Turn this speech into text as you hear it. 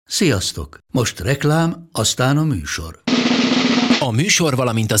Sziasztok! Most reklám, aztán a műsor. A műsor,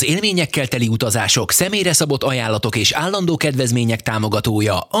 valamint az élményekkel teli utazások, személyre szabott ajánlatok és állandó kedvezmények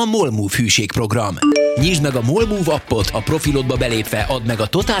támogatója a MOL Move hűségprogram. Nyisd meg a MOL Move appot, a profilodba belépve add meg a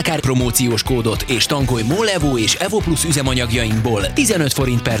Totalcar promóciós kódot és tankolj MOL Evo és Evo Plus üzemanyagjainkból 15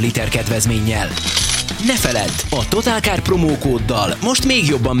 forint per liter kedvezménnyel. Ne feledd, a Totalcar promókóddal most még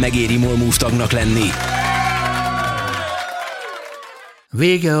jobban megéri MOL Move tagnak lenni.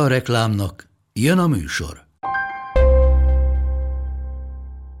 Vége a reklámnak, jön a műsor.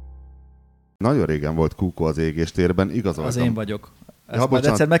 Nagyon régen volt Kúkó az égéstérben, igazoltam. Az én vagyok. Majd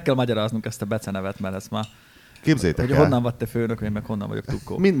egyszer meg kell magyaráznunk ezt a becenevet, mert ezt már... Képzeljétek hogy el. honnan vagy te főnök, én meg honnan vagyok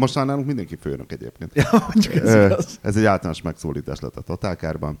Tukó. Most már nálunk mindenki főnök egyébként. Ja, mondjuk ez egy általános megszólítás lett a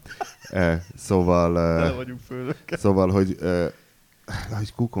Totalcarban. Szóval,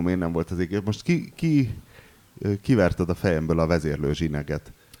 hogy Kúkó miért nem volt az égés. Most kiverted a fejemből a vezérlő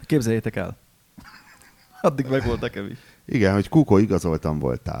zsineget. Képzeljétek el. Addig meg volt nekem is. Igen, hogy Kúkó igazoltan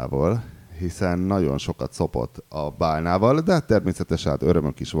volt távol, hiszen nagyon sokat szopott a bálnával, de természetesen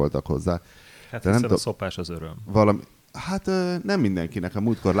örömök is voltak hozzá. Hát de hiszen a szopás az öröm. Nem mindenkinek. A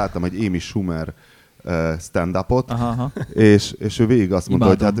múltkor láttam egy Amy Schumer stand-upot, Aha. és ő végig azt mondta,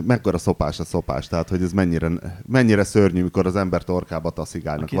 Imádom. hogy hát mekkora szopás a szopás, tehát hogy ez mennyire szörnyű, mikor az ember torkába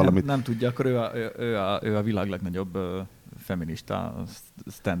taszigálnak Aki valamit. nem tudja, akkor ő a világ legnagyobb feminista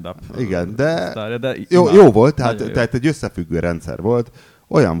stand-up. Igen, de sztárja, de jó volt, Nagyon jó. tehát egy összefüggő rendszer volt.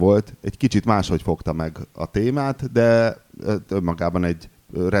 Olyan volt, egy kicsit máshogy fogta meg a témát, de önmagában egy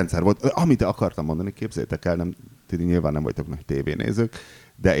rendszer volt. Amit akartam mondani, képzeljétek el, ti nyilván nem vagytok nagy tévénézők,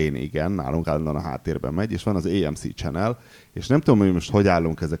 de én igen, nálunk állandóan a háttérben megy, és van az AMC Channel, és nem tudom, hogy most hogy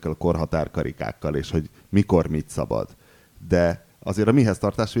állunk ezekkel a korhatárkarikákkal, és hogy mikor mit szabad. De azért a mihez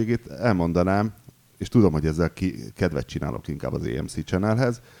tartás végét elmondanám, és tudom, hogy ezzel kedvet csinálok inkább az AMC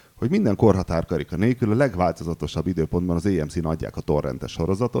Channelhez, hogy minden korhatárkarika nélkül a legváltozatosabb időpontban az AMC-n adják a torrentes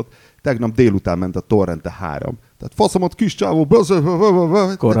sorozatot. Tegnap délután ment a Torrente 3. Tehát faszomot kis csávó,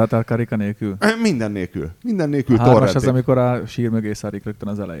 Korhatárkarika nélkül. Minden nélkül A hármas torrenték. az, amikor a sír mögé szárik rögtön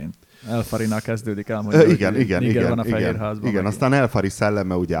az elején. Elfarinál kezdődik, elmondja, Igen, van a Fehérházban. igen. Aztán Elfari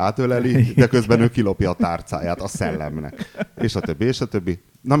szelleme ugye átöleli, de közben ő kilopja a tárcáját a szellemnek. És a többi, és a többi.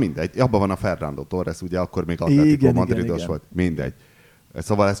 Na mindegy, abban van a Fernando Torres, ugye akkor még Atletico Madridos volt. Mindegy.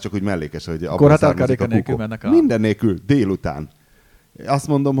 Szóval ez csak úgy mellékes, hogy abban származik a Kúkó. Minden nélkül, délután. Azt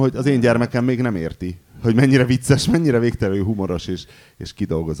mondom, hogy az én gyermekem még nem érti, hogy mennyire vicces, mennyire végtelenül humoros és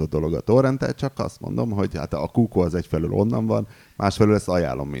kidolgozott dolog a Torrente, csak azt mondom, hogy hát a Kúkó az egyfelől onnan van, másfelől ezt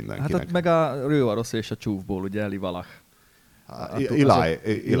ajánlom mindenkinek. Hát ott meg a Rővarosz és a Csúfból, ugye Eli Valach. Eli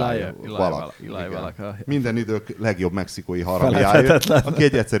Valach. Minden idők legjobb mexikói haramiája, aki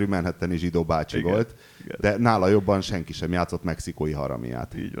egy egyszerű manhattani zsidó bácsi volt, de nála jobban senki sem játszott mexikói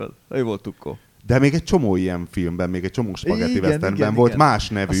haramiát. Így van. Ő volt Tukó. De még egy csomó ilyen filmben, még egy csomó spagetti westernben volt más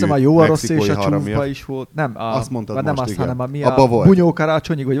nevű azt hiszem a Jó a rossz és mexikói a haramia. Csúfba is volt. Nem, azt mondtad nem most, azt, igen. hanem mi Abba a volt. Bunyó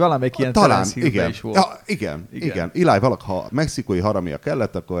karácsonyig, vagy valamelyik ilyen Talán, Terence Hill-ben is volt. Ja, igen. Eli Valach, ha mexikói haramia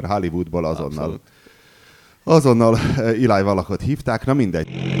kellett, akkor Hollywoodból azonnal Eli Valachot hívták, na mindegy.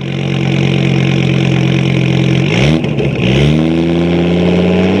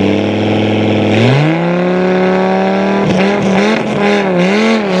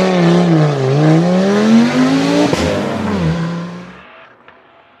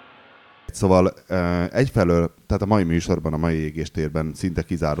 Szóval egyfelől, tehát a mai műsorban, a mai égéstérben szinte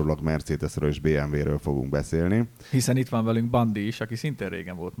kizárólag Mercedesről és BMW-ről fogunk beszélni. Hiszen itt van velünk Bandi is, aki szintén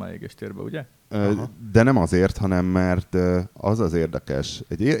régen volt már égéstérben, ugye? De nem azért, hanem mert az érdekes,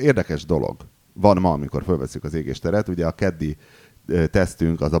 egy érdekes dolog van ma, amikor fölveszünk az égésteret. Ugye a keddi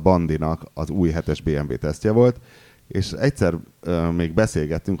tesztünk az a Bandinak az új 7-es BMW tesztje volt, és egyszer még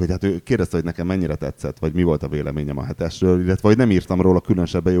beszélgettünk, hogy hát ő kérdezte, hogy nekem mennyire tetszett, vagy mi volt a véleményem a 7-esről, illetve hogy nem írtam róla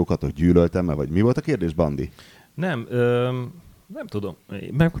különösebben jókat, hogy gyűlöltem-e, vagy mi volt a kérdés, Bandi? Nem tudom.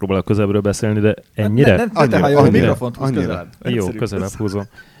 Megpróbálok közelről beszélni, de ennyire? A mikrofont húz közelebb. Jó, közelebb húzom.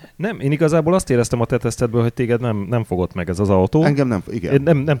 Nem, én igazából azt éreztem a te tesztedből, hogy téged nem fogott meg ez az autó. Engem nem, igen.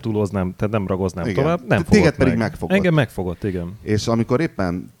 Én nem túloznám, tehát nem ragoznám igen. tovább. Nem téged pedig meg. megfogott. Engem megfogott, igen. És amikor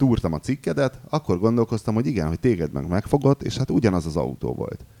éppen túrtam a cikkedet, akkor gondolkoztam, hogy igen, hogy téged megfogott, és hát ugyanaz az autó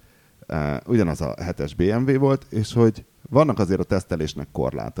volt. Ugyanaz a 7-es BMW volt, és hogy vannak azért a tesztelésnek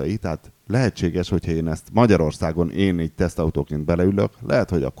korlátai, tehát lehetséges, hogyha én ezt Magyarországon így tesztautóként beleülök, lehet,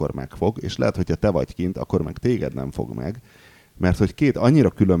 hogy akkor megfog, és lehet, hogyha te vagy kint, akkor meg téged nem fog meg, mert hogy két annyira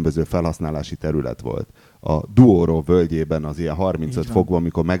különböző felhasználási terület volt. A Douro völgyében az ilyen 35 fokban,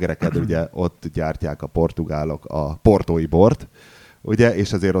 amikor megreked, ugye ott gyártják a portugálok a portói bort, Ugye,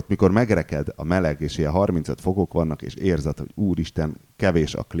 és azért ott, mikor megreked a meleg, és ilyen 35 fokok vannak, és érzed, hogy úristen,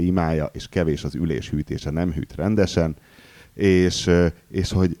 kevés a klímája, és kevés az üléshűtése, nem hűt rendesen, és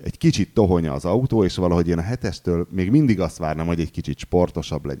hogy egy kicsit tohonya az autó, és valahogy én a 7-estől még mindig azt várnám, hogy egy kicsit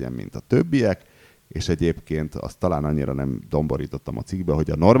sportosabb legyen, mint a többiek, és egyébként azt talán annyira nem domborítottam a cikkbe, hogy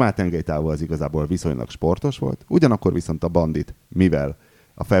a normál tengelytávú az igazából viszonylag sportos volt, ugyanakkor viszont a Bandit, mivel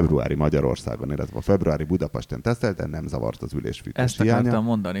a februári Magyarországon, illetve a februári Budapesten tesztelten, nem zavart az ülésfűtés Ezt hiánya. akartam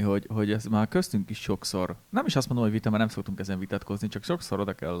mondani, hogy ez már köztünk is sokszor, nem is azt mondom, hogy vita, mert nem szoktunk ezen vitatkozni, csak sokszor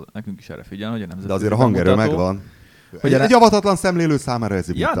oda kell nekünk is erre figyelni, hogy a nemzetközi De azért a hangerő megvan. Hogy egy avatatlan szemlélő számára ez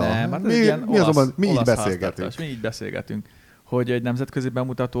ja, vita. nem, hát Mi azonban, mi így beszélgetünk. Mi így beszélgetünk, hogy egy nemzetközi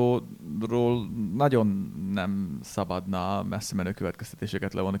bemutatóról nagyon nem szabadna messze menő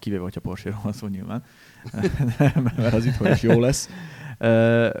következtetéseket levonni, kivéve, hogyha Porsche-ról van szó nyilván, mert az itthon is jó lesz.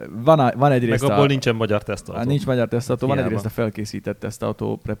 Van egyrészt meg abból nincsen magyar tesztautó. Nincs magyar tesztautó, van Hiába. egyrészt a felkészített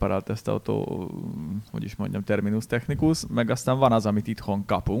tesztautó, preparált tesztautó, hogy is mondjam, terminus technicus, meg aztán van az, amit itthon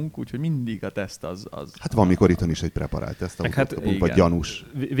kapunk, úgyhogy mindig a teszt az... Hát van, mikor itthon is egy preparált tesztautót hát kapunk, vagy igen. gyanús.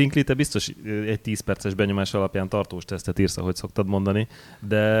 Winkli, te biztos egy 10 perces benyomás alapján tartós tesztet írsz, ahogy szoktad mondani,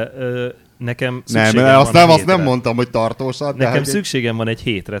 de nekem szükségem Nem, azt van nem, hétre. mondtam, hogy tartósat. de Nekem hát szükségem van egy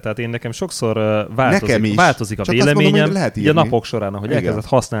hétre, tehát én nekem sokszor Nekem is. változik a Csak azt véleményem, mondom, hogy lehet így a írni. napok során, ahogy Igen. elkezded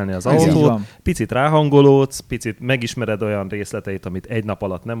használni az Igen. Így autót, van. picit ráhangolódsz, picit megismered olyan részleteit, amit egy nap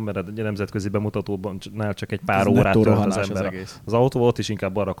alatt nem mered, egy nemzetközi bemutatóban csak egy pár Ez órát nettó tölt az rohanás ember az egész. az autóval, ott is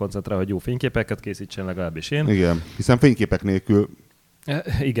inkább arra koncentrál, hogy jó fényképeket készítsen, legalábbis én. Igen, hiszen fényképek nélkül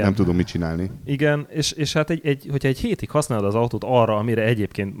Igen. nem tudom mit csinálni. Igen, és hát hogyha egy hétig használod az autót arra, amire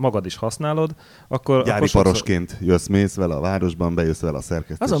egyébként magad is használod, akkor... Gyári sokszor- parosként mész vele a városban, bejössz vele a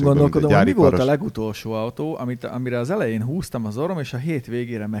szerkesztőségbe. Azon mint gondolkodom, egy hogy gyári mi volt a paros. legutolsó autó, amire az elején húztam az orrom, és a hét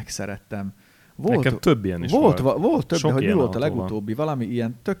végére megszerettem. Nekem több ilyen is volt. volt. Volt több, Sok de hogy mi ilyen volt a autó van. legutóbbi, valami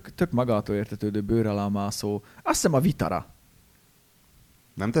ilyen tök magától értetődő bőr alá mászó. Azt hiszem a Vitara.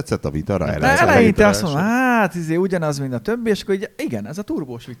 Nem tetszett a Vitara? De Eleinte? eleinte azt első. mondom, hát ugyanaz, mint a többi, és akkor így, igen, ez a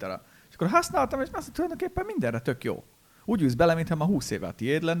turbós Vitara. És akkor használtam, és azt mondom, tulajdonképpen mindenre tök jó. Úgy ülsz bele, mintha ma 20 évvel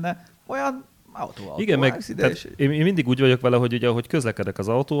tiéd lenne, olyan autó. Igen, meg állsz ide, tehát és- én mindig úgy vagyok vele, hogy ugye, ahogy közlekedek az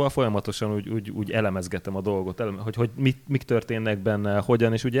autóval, folyamatosan úgy elemezgetem a dolgot, hogy mik történnek benne,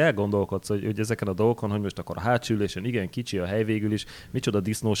 hogyan, és ugye elgondolkodsz, hogy ezeken a dolgokon, hogy most akkor a hátsó ülésen, igen, kicsi a hely végül is, micsoda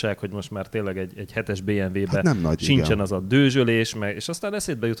disznóság, hogy most már tényleg egy 7-es BMW-be Hát nem nagy, sincsen igen. az a dőzsölés, és aztán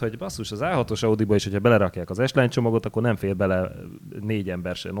eszédbe jut, hogy basszus, az A6-os Audiba is, hogyha belerakják az S-Line csomagot, akkor nem fér bele 4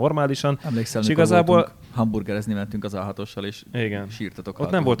 ember se normálisan. Emlékszem, és mikor igazából voltunk hamburgerezni mentünk az A6-ossal, és igen. sírtatok. Ott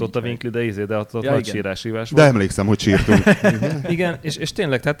nem volt ott a Winkli, de ott Ja, nagy igen. sírás-ívás De volt. emlékszem, hogy sírtunk. Igen, és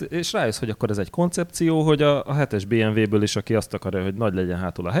tényleg, tehát, és rájössz, hogy akkor ez egy koncepció, hogy a 7-es BMW-ből is, aki azt akarja, hogy nagy legyen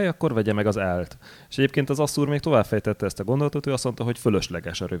hátul a hely, akkor vegye meg az L-t. És egyébként az Asszúr még tovább fejtette ezt a gondolatot, ő azt mondta, hogy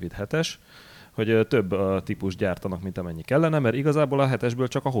fölösleges a rövid 7-es, hogy több típus gyártanak, mint amennyi kellene, mert igazából a 7-esből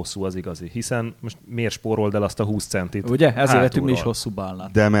csak a hosszú az igazi, hiszen most miért spórold el azt a 20 centit? Ugye? Ezért vettünk mi hátulról? is hosszú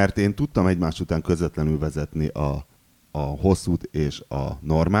bálnát. De mert én tudtam egymás után közvetlenül vezetni a hosszút és a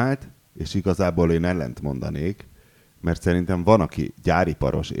normált, és igazából én ellent mondanék, mert szerintem van, aki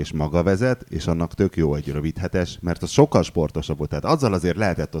gyáriparos és maga vezet, és annak tök jó egy rövid 7-es, mert az sokkal sportosabb volt. Tehát azzal azért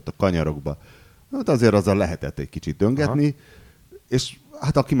lehetett ott a kanyarokba, hát azért azzal lehetett egy kicsit döngetni, és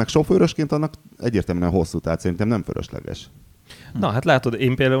hát aki meg sofőrösként, annak egyértelműen hosszú, tehát szerintem nem fölösleges. Na, hát látod,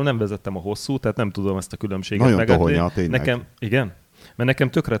 én például nem vezettem a hosszú, tehát nem tudom ezt a különbséget Nagyon megadni. tohonya, tényleg. Nekem, igen? Mert nekem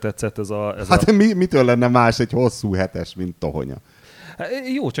tökre tetszett ez a... Hát mitől lenne más egy hosszú 7-es, mint tohonya? Hát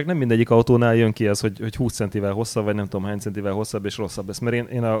jó, csak nem mindegyik autónál jön ki ez, hogy 20 centivel hosszabb, vagy nem tudom hány centivel hosszabb és rosszabb lesz.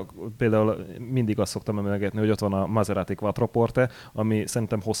 Mert én például mindig azt szoktam emlegetni, hogy ott van a Maserati Quattroporte, ami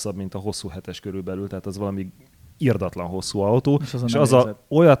szerintem hosszabb, mint a hosszú 7-es körülbelül, tehát az valami irdatlan hosszú autó, és nem az érzed.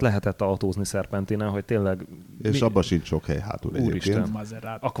 olyat lehetett autózni szerpentinen, hogy tényleg... És abban sincs sok hely hátul Úristen. egyébként.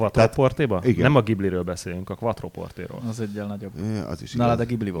 Maserati. A Quattroportéba? Tehát, igen. Nem a Ghibliről beszélünk, a Quattroportéról. Az egyel nagyobb. Az is Nálad igaz. a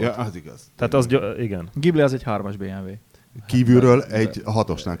Ghibli volt. Ja, az igaz. Tehát az, igen. Ghibli az egy 3-as BMW. Kívülről egy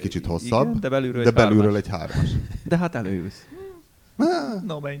 6-osnál kicsit hosszabb, Igen, de belülről de egy belülről 3-as. egy 3-as. De hát előülsz.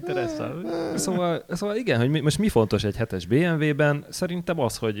 No me interessa. Szóval igen, hogy most mi fontos egy 7-es BMW-ben? Szerintem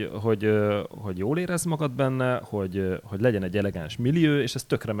az, hogy jól érezd magad benne, hogy legyen egy elegáns millió, és ez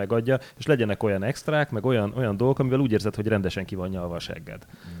tökre megadja, és legyenek olyan extrák, meg olyan dolgok, amivel úgy érzed, hogy rendesen ki van nyalva a segged.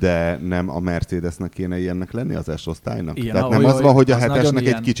 De nem a Mercedesnek kéne ilyennek lenni az S-osztálynak? Igen, Tehát ahogy- nem az van, hogy a az nagyon 7-esnek egy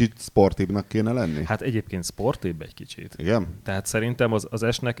ilyen. kicsit sportíbbnak kéne lenni? Hát egyébként sportébb egy kicsit. Igen? Tehát szerintem az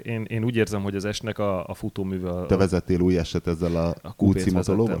S-nek, én úgy érzem, hogy az S-nek a futóművel... Te vezettél új eset ezzel a a kupét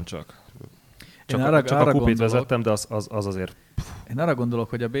útszimotolóval? vezettem csak. Én Csak arra a kupét gondolok- vezettem, de az azért... Én arra gondolok,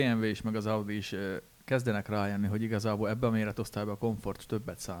 hogy a BMW is, meg az Audi is kezdenek rájönni, hogy igazából ebben a méretosztályban a komfort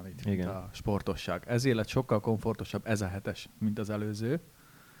többet számít, mint a sportosság. Ezért lett sokkal komfortosabb ez a 7-es, mint az előző.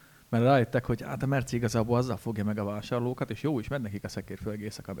 Mert rájöttek, hogy hát a Merci igazából azzal fogja meg a vásárlókat, és jó is megy nekik a szekér, főleg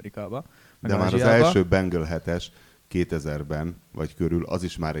Észak-Amerikába. De már az első Bengal 7-es 2000-ben, vagy körül, az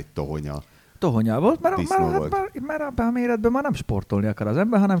is már egy tohonya. Tohonya volt, mert abban a méretben már nem sportolni akar az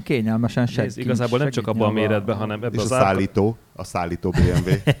ember, hanem kényelmesen segít. Igazából nem csak abban a méretben, hanem ebben az a szállító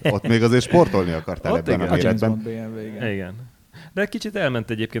BMW. Ott még azért sportolni akartál ebben a méretben. BMW, igen. De kicsit elment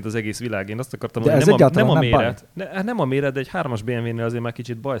egyébként az egész világ. Én azt akartam mondani, nem a méret. Nem a méret, de egy 3-as BMW-nél azért már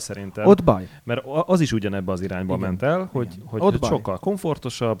kicsit baj szerintem. Ott baj. Mert az is ugyanebbe az irányba ment el, hogy sokkal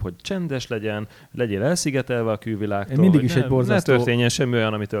komfortosabb, hogy csendes legyen, legyél elszigetelve a külvilágtól. Én mindig is egy borzasztó... Ne történjen semmi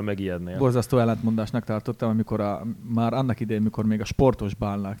olyan, amitől megijednél. Borzasztó ellentmondásnak tartottam, amikor már annak idején, mikor még a Sportos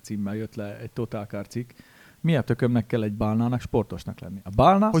Bálnák címmel jött le egy Total Car cikk. Miért tökömnek kell egy bálnának sportosnak lenni? A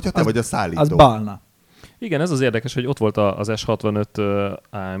bálna, hogyha te vagy a szállító. Az bálna. Igen, ez az érdekes, hogy ott volt az S65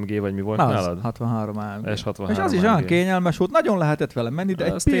 AMG, vagy mi volt nálad? 63 AMG. S63 és az is olyan kényelmes volt, nagyon lehetett vele menni, de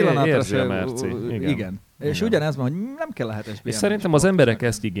egy pillanatra sem. Igen. És ugyanez van, hogy nem kell a 7-es. És szerintem az emberek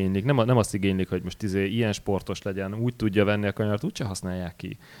ezt igénylik, nem azt igénylik, hogy most ilyen sportos legyen, úgy tudja venni a kanyart, úgyse használják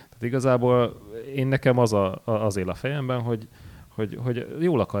ki. Tehát igazából nekem az él a fejemben, hogy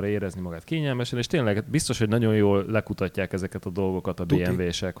jól akar érezni magát kényelmesen, és tényleg biztos, hogy nagyon jól lekutatják ezeket a dolgokat a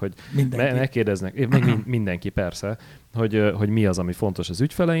BMW-sek, hogy megkérdeznek, mindenki persze, hogy mi az, ami fontos az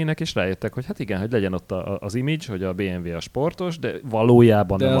ügyfeleinek, és rájöttek, hogy hát igen, hogy legyen ott az image, hogy a BMW a sportos, de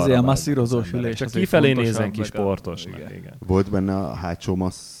valójában de nem arra. De az ilyen masszírozós ülés. Csak kifelé nézzen ki sportosnak. Igen. Volt benne a hátsó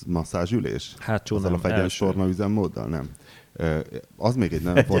masszázsülés? Hátsó azzal a fegyelmes torna üzemmóddal? Nem. Az még egy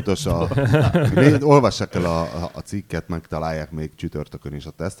nagyon fontos, olvassák el a cikket, megtalálják még csütörtökön is a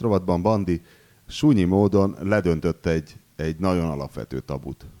tesztrovatban. Bandi súnyi módon ledöntött egy nagyon alapvető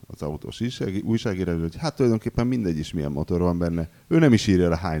tabut az autós újságíró, hogy hát tulajdonképpen mindegy is milyen motor van benne. Ő nem is írja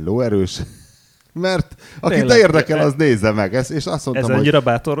le hány lóerős, mert akit te érdekel, az nézze meg. És azt mondtam, ez annyira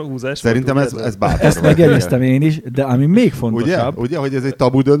bátor húzás? Szerintem ez bátor. Ezt megjegyeztem én is, de ami még fontosabb. Ugye, hogy ez egy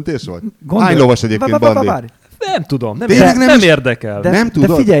tabu döntés volt? Hány lovas egyébként, Bandi? Nem tudom, nem érdekel. Nem tudod?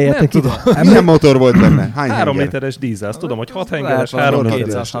 De figyeljetek ide. Milyen motor volt benne? Hány 3 literes dízel, azt tudom, hogy 6 hengeres, 3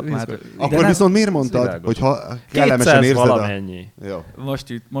 literes. Akkor viszont miért mondtad, hogy ha kellemesen érzed valamennyi. Jó.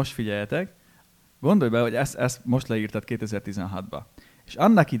 Most figyeljetek. Gondolj be, hogy ezt most leírtad 2016-ba. És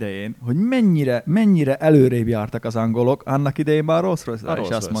annak idején, hogy mennyire előrébb jártak az angolok, annak idején már Rolls-Royce-ra is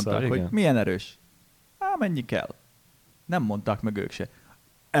azt mondták, hogy milyen erős. Mennyi kell. Nem mondták meg ők se.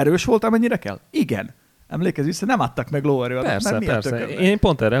 Erős volt, amennyire kell? Igen. Emlékezz vissza, nem adtak meg lóerőt. Persze. Én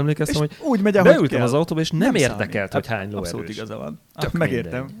pont erre emlékeztem, hogy úgy megy, beültem az autóba, és nem érdekelt, hogy hány lóerős. Abszolút igaza van.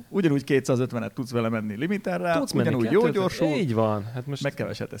 Megértem. Ugyanúgy 250-et tudsz vele menni limiterrel, ugyanúgy jó gyorsul. Így van. Hát most meg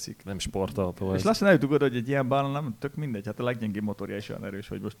keveset eszik. Nem sportautó. És lassan eljutunk oda, hogy egy ilyen bálna nem tök mindegy, hát a leggyengébb motorja is olyan erős,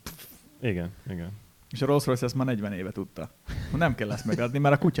 hogy most... Igen. És a Rolls-Royce ezt már 40 éve tudta. Nem kell ezt megadni,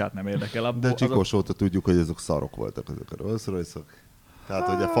 mert a kutyát nem érdekel. De Csikós óta tudjuk, hogy azok szarok voltak azok a Rolls-Royce-ok. Tehát,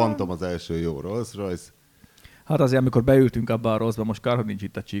 hogy a Phantom az első jó Rolls-Royce. Hát azért, amikor beültünk abba a rosszba, most kár, hogy nincs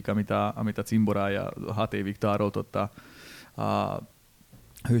itt a csík, amit a cimborája 6 évig tároltott a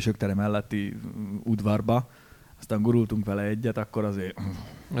Hősök tere melletti udvarba, aztán gurultunk vele egyet, akkor azért...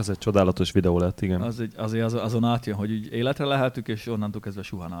 Ez egy csodálatos videó lett, igen. Azért azon átjön, hogy így életre leheltük, és onnantól kezdve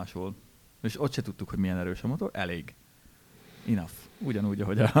suhanás volt. És ott se tudtuk, hogy milyen erős a motor. Elég. Enough. Ugyanúgy,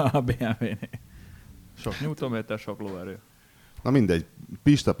 ahogy a BMW-nél. Sok newtonméter, sok lóerő. Na mindegy,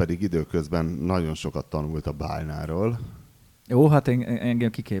 Pista pedig időközben nagyon sokat tanult a bálnáról. Jó, hát engem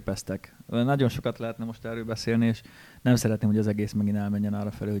kiképeztek. Nagyon sokat lehetne most erről beszélni, és nem szeretném, hogy az egész megint elmenjen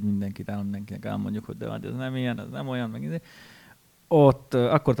arra felé, hogy mindenkinek elmondjuk, hogy de ez nem ilyen, ez nem olyan, meg ide. Ott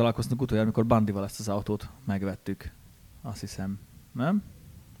akkor találkoztunk utoljára, amikor Bandival ezt az autót megvettük. Azt hiszem, nem?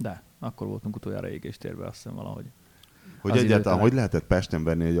 De, akkor voltunk utoljára égéstérben, azt hiszem valahogy. Hogy egyáltalán hogy lehetett Pesten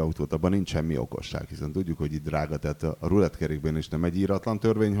venni egy autót, abban nincs semmi okosság, hiszen tudjuk, hogy itt drága, tehát a rulettkerékben is nem egy íratlan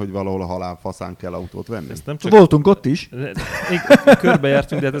törvény, hogy valahol a halál faszán kell autót venni. Voltunk ott is.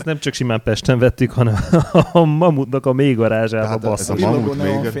 Körbejártunk, de hát ezt nem csak simán Pesten vettük, hanem a Mamutnak a mélygarázsába basszus. A Mamut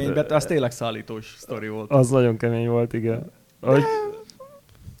neonfénybe, az tényleg szállítós sztori volt. Az nagyon kemény volt, igen.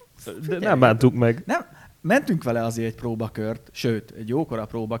 De nem bántuk meg. Nem. Mentünk vele azért egy próbakört, sőt, egy jókora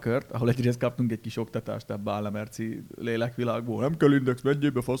próbakört, ahol egyrészt kaptunk egy kis oktatást ebbe a merci lélekvilágból. Nem kell index,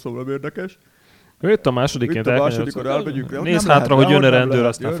 menjél be, faszom, nem érdekes. Itt a másodiként elmegyünk. Nézd hátra, hogy jön a rendőr,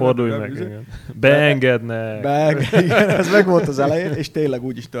 aztán fordulj meg. Beengednek. Igen, ez meg volt az elején, és tényleg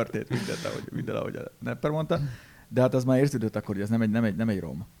úgy is történt minden, ahogy a Nepper mondta. De hát az már érződött akkor, hogy ez nem egy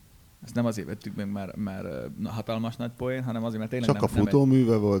rom. Ezt nem azért vettük meg, mert hatalmas nagy poén, hanem azért, mert tényleg Csak a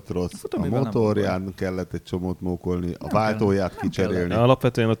futóműve volt rossz, a motorján kellett egy csomót mókolni, a váltóját kicserélni.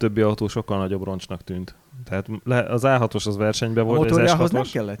 Alapvetően a többi autó sokkal nagyobb roncsnak tűnt. Tehát az A6-os az versenyben volt, a motorjához az S6-os. nem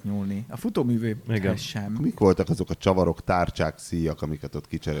kellett nyúlni. A futóművéhez sem. Mik voltak azok a csavarok, tárcsák, szíjak, amiket ott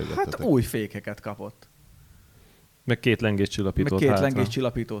kicserélgettetek? Hát új fékeket kapott. Meg 2 lengéscsillapítót hátra. 2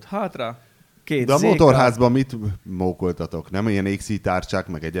 lengéscsillapítót hátra. 2 De a zékra. motorházban mit mókoltatok? Nem ilyen égszítárcsák,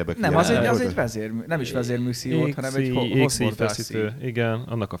 meg egyebek? Nem, az egy vezérmű, nem is vezérműszí volt, hanem egy égszíjfeszítő. Igen,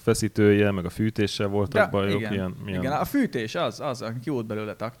 annak a feszítője, meg a fűtéssel voltak bajok. Igen, igen, a fűtés az, aki ki volt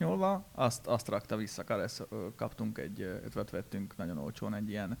belőle taknyolva, azt rakta vissza. Kaptunk vettünk nagyon olcsón egy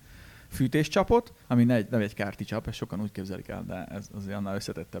ilyen fűtéscsapot, ami nem egy kárti csap, ezt sokan úgy képzelik el, de ez azért annál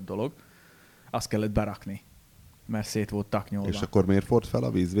összetettebb dolog. Azt kellett berakni, mert szét volt taknyolva. És akkor miért fordult fel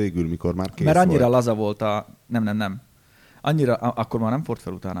a víz végül, mikor már kész mert annyira volt? laza volt Nem. Annyira, akkor már nem fordult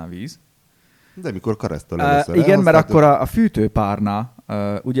fel utána a víz. De mikor keresztül először igen, mert akkor a fűtőpárna,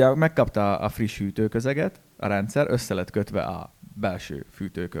 ugye megkapta a friss hűtőközeget, a rendszer, össze lett kötve a belső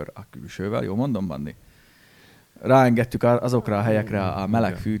fűtőkör a külsővel, jó mondom, Bandi? Ráengedtük azokra a helyekre a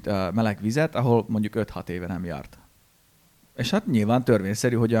meleg vizet, ahol mondjuk 5-6 éve nem járt. És hát nyilván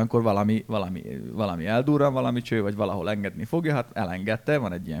törvényszerű, hogy olyankor valami eldurran, valami cső, vagy valahol engedni fogja, hát elengedte,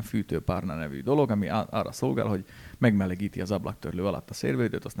 van egy ilyen fűtőpárna nevű dolog, ami arra szolgál, hogy megmelegíti az ablaktörlő alatt a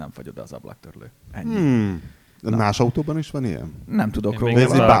szélvédőt, azt nem fagy oda az ablaktörlő. Ennyi. Más autóban is van ilyen? Nem tudok róla.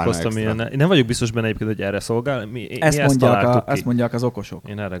 Ez egy Bálna ilyen. Én nem vagyok biztos benne egyébként, hogy erre szolgál. Ezt mondják az okosok.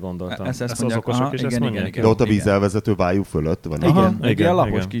 Én erre gondoltam. Ezt az mondják, okosok is ezt mondják? De ott a vízelvezető vájú fölött van. Igen,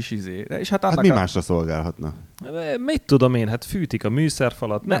 lapos kis izé. És hát mi másra szolgálhatna? Mit tudom én? Hát fűtik a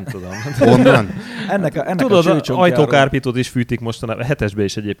műszerfalat, nem tudom. Honnan? ennek tudod, az ajtókárpítót is fűtik mostanában, 7-esbe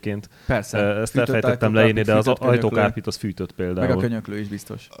is egyébként. Persze. Ezt elfelejtettem leírni, de az ajtókárpít az fűtött például. Meg a könyöklő is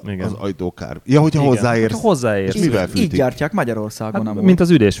biztos. Igen. Az ajtókárpít. Ja, hogyha hozzáérsz. Hozzáérsz. Mivel fűtik? Így gyártják Magyarországon. Hát, mint az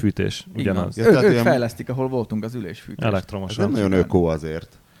ülésfűtés. Ugyanaz. Ők fejlesztik, ahol voltunk az ülésfűtés. Elektromos. Nem nagyon ökó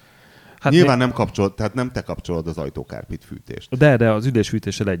azért. Hát nyilván nem kapcsolod, tehát nem te kapcsolod az ajtókárpít fűtést. De az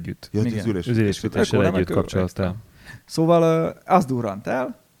ülésfűtéssel együtt. Ja, az ülésfűtéssel együtt kapcsolod el. Szóval az durrant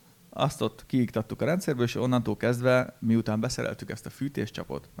el, azt ott kiiktattuk a rendszerből, és onnantól kezdve, miután beszereltük ezt a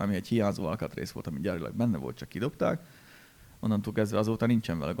fűtéscsapot, ami egy hiányzó alkatrész volt, ami gyárilag benne volt, csak kidobták, onnantól kezdve azóta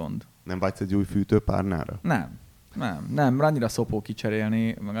nincsen vele gond. Nem vágysz egy új fűtőpárnára? Nem, annyira szopó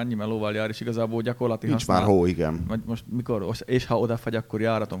kicserélni, meg annyi melóval jár, és igazából gyakorlatilag nincs már hó, igen. Vagy most mikor, és ha odafagy, akkor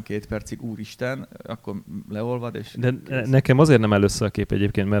járatom 2 percig, úristen, akkor leolvad, és... De nekem azért nem először a kép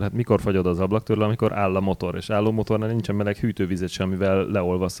egyébként, mert hát mikor fagyod az ablaktörlő, amikor áll a motor, és álló motornál nincsen meleg hűtővizet sem, amivel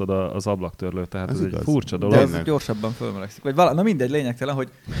leolvasztod az ablaktörlőt, tehát ez egy furcsa dolog. De ez gyorsabban fölmelegszik. Vagy na mindegy, lényegtelen,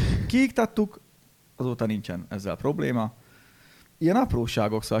 hogy kiiktattuk, azóta nincsen ezzel probléma. Ilyen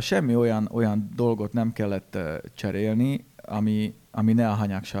apróságok, szóval semmi olyan dolgot nem kellett cserélni, ami ne a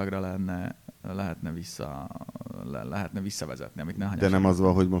hanyagságra lehetne visszavezetni. Amit ne de nem az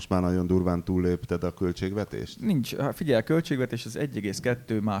van, hogy most már nagyon durván túllépted a költségvetést? Nincs. Figyelj, a költségvetés az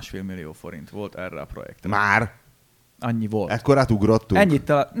 1,2-1,5 millió forint volt erre a projektre. Már? Annyi volt. Ekkorát ugrottunk?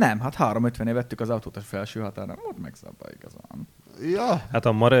 Ennyit nem, hát 350-nél vettük az autót a felső határon. Volt megszabba igazán. Ja. Hát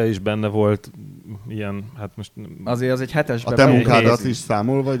a Mare is benne volt ilyen, hát most... Azért az egy 7-esben... A te munkádat is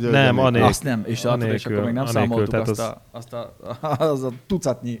számol, vagy? Nem, anélkül. Azt nem, és akkor még nem számoltuk azt a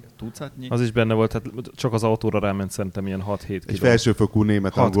tucatnyi. Az is benne volt, hát csak az autóra ráment szerintem ilyen 6-7 kiló. Egy felsőfokú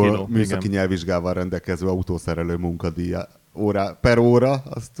német-angol műszaki nyelvvizsgával rendelkező autószerelő munkadíja per óra,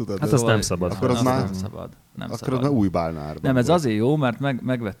 azt tudod? Hát azt nem szabad. Akkor az már... Nem szabad. Akkor az már új Bálnárban. Nem, ez azért jó, mert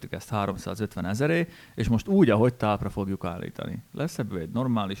megvettük ezt 350 000-é, és most úgy, ahogy talpra fogjuk állítani. Lesz ebből egy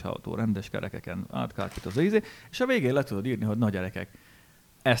normális autó, rendes kerekeken, átkárpítozó ízé, és a végén le tudod írni, hogy nagy gyerekek.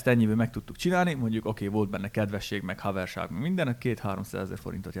 Ezt ennyiből meg tudtuk csinálni, mondjuk oké, volt benne kedvesség, meg haverság, meg minden, 200-300 000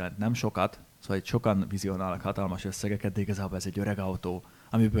 forintot jelent, nem sokat, szóval itt sokan vizionálnak hatalmas összegeket, de igazából ez egy öreg autó,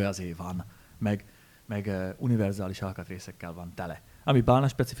 amiből azért van, meg univerzális alkatrészekkel van tele. Ami Bálna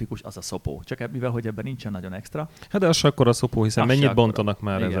specifikus, az a szopó. Csak mivel, hogy ebben nincsen nagyon extra. Hát de az akkor a szopó, hiszen mennyit bontanak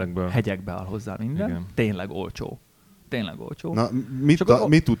már ezekből? Hegyekbe áll hozzá minden. Igen. Tényleg olcsó. Na,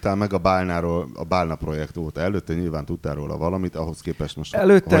 mit tudtál meg a Bálnáról, a Bálna projekt óta? Előtte nyilván tudtál róla valamit, ahhoz képest most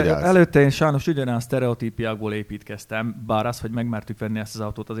előtte én sajnos ugyanaz sztereotípiákból építkeztem, bár az, hogy megmertük venni ezt az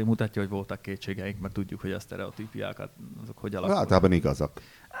autót, azért mutatja, hogy voltak kétségeink, mert tudjuk, hogy a sztereotípiákat azok hogy alakulnak. Általában igazak.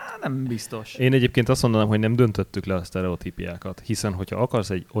 Nem biztos. Én egyébként azt mondanám, hogy nem döntöttük le a sztereotípiákat, hiszen hogyha akarsz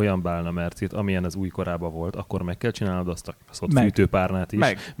egy olyan bálna mercit, amilyen az új korában volt, akkor meg kell csinálnod azt a fűtőpárnát is,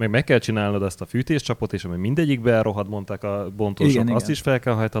 meg kell csinálnod azt a fűtéscsapot, és ami mindegyikbe elrohad, mondták a bontósok, azt is fel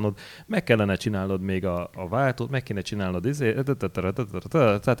kell hajtanod, meg kellene csinálnod még a váltót, meg kéne csinálnod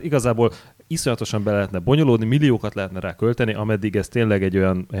tehát igazából iszonyatosan be lehetne bonyolódni, milliókat lehetne rá költeni, ameddig ez tényleg egy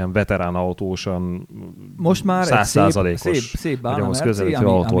olyan veterán autósan most már 100%-os, szép bálna merci,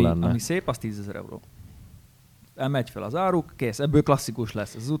 ami szép, az 10 000 euró. Elmegy fel az áruk, kész, ebből klasszikus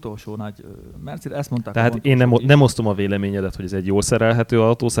lesz, ez az utolsó nagy Mercedes, ezt mondták. Tehát én nem osztom a véleményedet, hogy ez egy jól szerelhető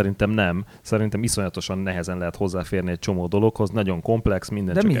autó, szerintem nem. Szerintem iszonyatosan nehezen lehet hozzáférni egy csomó dologhoz, nagyon komplex,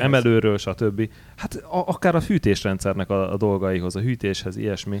 minden de csak emelőről, stb. Hát akár a fűtésrendszernek a dolgaihoz, a hűtéshez,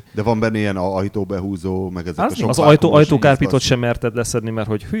 ilyesmi. De van benne ilyen ajtóbehúzó, meg ezek az a sok ajtókárpitot sem merted leszedni, mert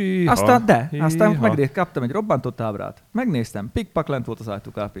hogy aztán kaptam egy robbantott ábrát, megnéztem, pikpak lent volt az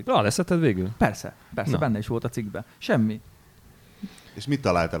ajtókárpit. Leszedted végül? Persze, benne is volt a cikkben. Semmi. És mit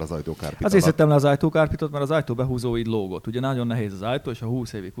találtál az ajtókárpit Azért szedtem le az ajtókárpitot, mert az ajtóbehúzó így lógott. Ugye nagyon nehéz az ajtó, és ha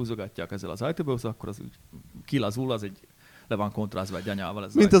 20 évig húzogatják ezzel az ajtóbehúzó, akkor az úgy kilazul, az egy le van kontrasztva egy anyával.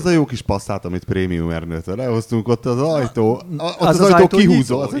 Ez mint az a jó kis passzát, amit prémium ernőtől lehoztunk, ott az ajtó, ott az ajtó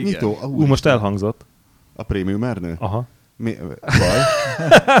kihúzó, az egy nyitó. Most elhangzott. A prémium ernő? Aha. Baj?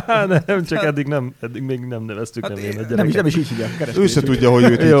 Nem, csak eddig még nem neveztük nem is így hívják. Ő se tudja, hogy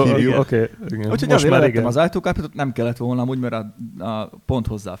őt így hívjuk. Okay. Úgyhogy azért levettem az ajtókárpitot, nem kellett volna úgy, mert a pont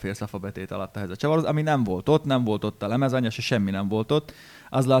hozzáférsz alfabetét alatt ehhez a csavarhoz, ami nem volt ott a lemezanyja, se semmi nem volt ott.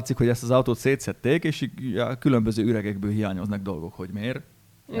 Az látszik, hogy ezt az autót szétszedték, és a különböző üregekből hiányoznak dolgok, hogy miért.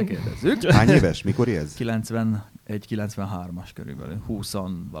 Megkérdezzük. Hány éves? Mikor ez? 91-93-as körülbelül,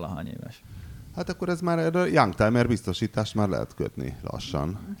 20-valahány éves. Hát akkor ez már a Youngtimer biztosítást már lehet kötni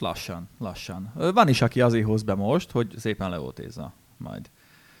lassan. Lassan. Van is, aki azért hoz be most, hogy szépen leótézza majd.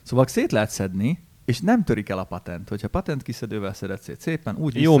 Szóval szét lehet szedni, és nem törik el a patent. Hogyha patent kiszedővel szedett szét szépen,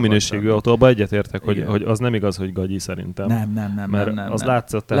 úgy jó minőségű autóba egyetértek, hogy az nem igaz, hogy gagyi szerintem. Nem. Az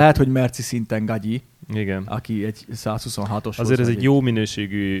látszott. Lehet, hogy merci szinten gagyi. Igen. Aki egy 126-os. Azért ez egy jó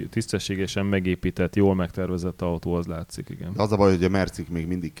minőségű, tisztességesen megépített, jól megtervezett autó, az látszik, igen. Az a baj, hogy a mercik még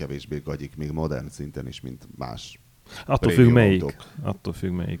mindig kevésbé gagyik, még modern szinten is, mint más. Attól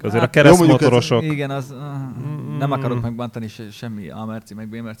függ melyik. Azért a keresztmotorosok... Igen, az nem akarok megbántani semmi A merci, meg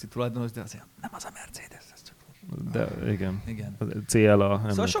B merci tulajdonos, de azért nem az a Mercedes. Ez csak... De igen. CLA.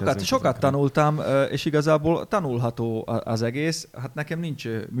 Szóval sokat tanultam, és igazából tanulható az egész. Hát nekem nincs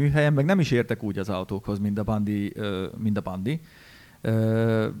műhelyem, meg nem is értek úgy az autókhoz, mint a Bandi.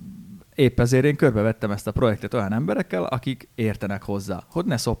 Épp ezért én körbevettem ezt a projektet olyan emberekkel, akik értenek hozzá, hogy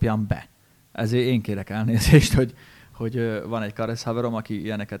ne szopjam be. Ezért én kérek elnézést, hogy van egy Karesz haverom, aki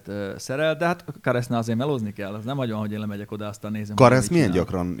ilyeneket szerel, de hát Karesznál azért melózni kell. Az nem olyan, hogy én lemegyek oda, aztán nézem. Karesz milyen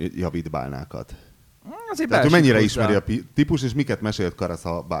gyakran javít bálnákat? Tehát ő mennyire ismeri a típus, és miket mesélt Karesz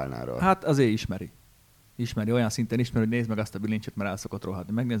a bálnáról? Hát azért ismeri, olyan szinten ismeri, hogy nézd meg azt a bilincset, mert el szokott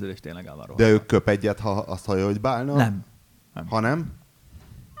rohadni. Megnézed, és tényleg el van rohadni. De ő köp egyet, ha azt hallja, hogy bálna? Nem. Ha nem?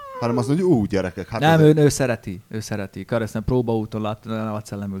 Hanem azt mondja, hogy gyerekek. Hát nem, ő szereti. Karesznál próbaúton láttam, nem a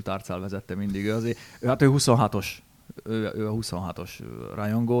szellemült arccal vezette mindig. Ő 26-os. Ő a 26-os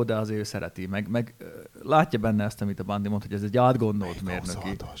rajongó, de azért ő szereti. Meg látja benne ezt, amit a Bandi mondta, hogy ez egy átgondolt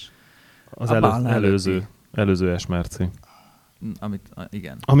mérnöki. Az előző S-merci.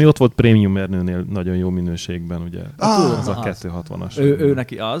 Igen. Ami ott volt prémium mernőnél nagyon jó minőségben, ugye? Az a 260-as. Ő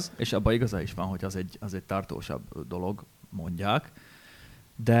neki az, és abban igaza is van, hogy az egy tartósabb dolog, mondják,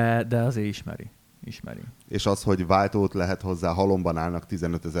 de azért ismeri. És az, hogy váltót lehet hozzá, halomban állnak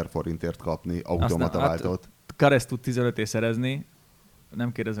 15 000 forintért kapni, automata váltót. Karesz tud 15-ért szerezni,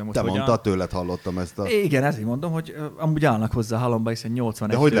 nem kérdezem most, te mondtad, tőled hallottam ezt a... Igen, ezért mondom, hogy amúgy állnak hozzá halomba, hiszen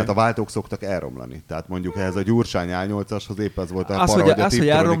 81. De hogy lehet, a váltók szoktak elromlani? Tehát mondjuk ehhez a Gyurcsány A8-ashoz épp ez volt a hogy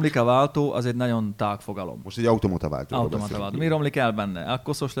elromlik a váltó, az egy nagyon tág fogalom. Most egy automata váltó. Mi romlik el benne? A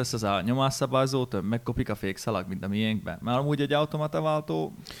koszos lesz az a nyomásszabályzó, megkopik a fékszalag, mint a miénkben. Már amúgy egy automata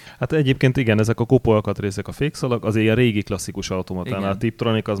váltó... Hát egyébként igen, ezek a kopóalkatrészek, a fékszalag, az a régi klasszikus automatánál. A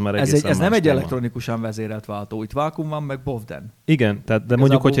Tiptronic az már egészen ez nem egy elektronikusan vezérelt váltó. Itt vákum van, meg Bovden. Igen, tehát de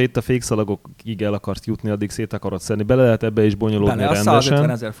mondjuk, hogyha itt a fékszalagokig el akarsz jutni, addig szét akarod szedni. Bele lehet ebbe is bonyolódni rendesen.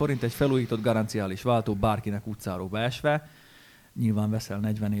 150 000 forint egy felújított garanciális váltó bárkinek utcáról beesve. Nyilván veszel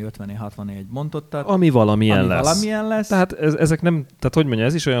 40, 50, 60 egy montottat. Ami valamilyen lesz. Tehát ezek nem, tehát hogy mondja,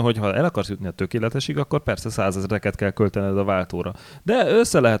 ez is olyan, hogy ha el akarsz jutni a tökéletesig, akkor persze 100 000-eket kell költened a váltóra. De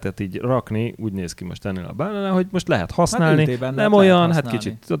össze lehetett így rakni, úgy néz ki most ennél a bálnánál, hogy most lehet használni. Hát nem olyan, hát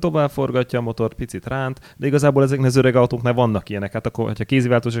kicsit tovább forgatja a motor, picit ránt, de igazából ezeknek az öreg autóknál vannak ilyenek. Hát akkor, ha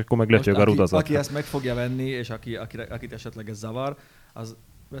kéziváltós, akkor meg lötyög a rudazat. Aki ezt meg fogja venni, és akit esetleg ez zavar, az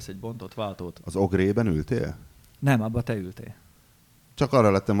vesz egy bontott váltót. Az Ogrében ültél? Nem, abba te ültél. Csak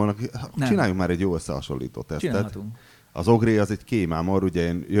arra lettem volna, Nem. csináljunk már egy jó összehasonlító tesztet. Csinálhatunk. Az Ogré az egy kémámor, ugye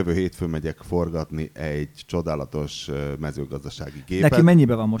én jövő hétfőn megyek forgatni egy csodálatos mezőgazdasági gépet. Neki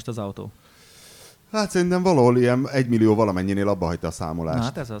mennyibe van most az autó? Hát szerintem valahol ilyen 1 millió valamennyinél abba hagyta a számolást. Na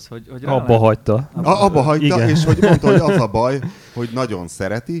hát ez az, hogy Abba hagyta. Abba hagyta, Igen. és hogy mondta, hogy az a baj, hogy nagyon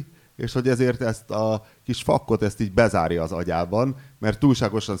szereti, és hogy ezért ezt a kis fakkot ezt így bezárja az agyában, mert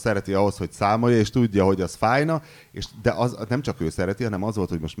túlságosan szereti ahhoz, hogy számolja, és tudja, hogy az fájna, de az nem csak ő szereti, hanem az volt,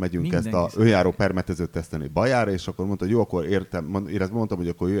 hogy most megyünk Mindenki ezt a szereti. önjáró permetezőt tesztelni Bajára, és akkor mondta, hogy jó, akkor mondtam, hogy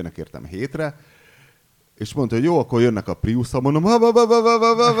akkor jöjjenek értem hétre, és mondta, hogy jó, akkor jönnek a Priusszal, mondom, azt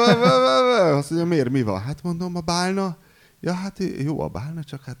mondja, miért, mi van? Hát mondom, a bálna. Ja, hát jó a bálna,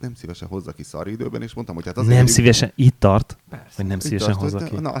 csak hát nem szívesen hozza ki szaridőben, és mondtam, hogy hát azért... Nem szívesen, itt tart, Persze. hogy nem Itt szívesen tartott, hozza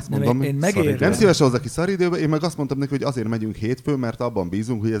ki. Na, azt Nem, mondom, én megértem. nem szívesen hozza ki szaridőben, én meg azt mondtam neki, hogy azért megyünk hétfőn, mert abban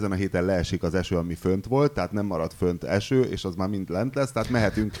bízunk, hogy ezen a héten leesik az eső, ami fönt volt, tehát nem marad fönt eső, és az már mind lent lesz, tehát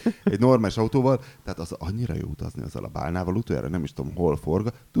mehetünk egy normális autóval, tehát az annyira jó utazni azzal a bálnával, utoljára nem is tudom, hol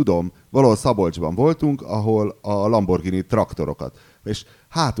forga. Tudom, valahol Szabolcsban voltunk, ahol a Lamborghini traktorokat, és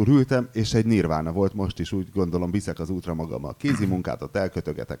hátul ültem, és egy Nirvana volt, most is úgy gondolom, viszek az útra magam a kézi munkátot,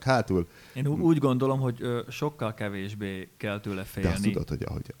 elkötögetek hátul. Én úgy gondolom, hogy sokkal kevésbé kell tőle De félni. azt tudod, hogy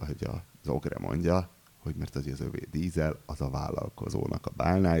az Ogre mondja, hogy mert az övé dízel, az a vállalkozónak a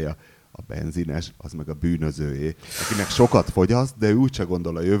bálnája, a benzines, az meg a bűnözőjé, akinek sokat fogyaszt, de ő úgyse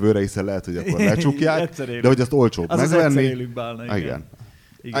gondol a jövőre, hiszen lehet, hogy akkor lecsukják, Egyszer élünk. de hogy azt olcsóbb Az megvenni. egyszer élünk bálna, igen.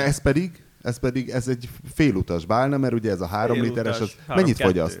 Igen. Ez pedig egy félutas bálna, mert ugye ez a 3 literes, az mennyit 3-2.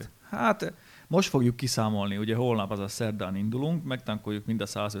 fogyaszt? Hát most fogjuk kiszámolni, ugye holnap, azaz szerdán indulunk, megtankoljuk mind a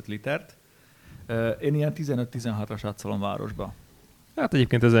 105 litert. Én ilyen 15-16-ra satszolom városba. Hát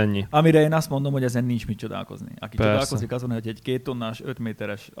egyébként ez ennyi. Amire én azt mondom, hogy ezen nincs mit csodálkozni. Aki Persze. csodálkozik azon, hogy egy 2 tonnás, 5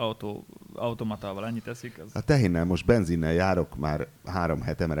 méteres automatával ennyit teszik, az... A tehénnel most benzinnel járok már 3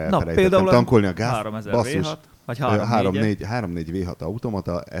 hete, mert Na, elfelejtettem például tankolni a gáz. 3000 Basszus. V6, vagy 3-4 3-4 V6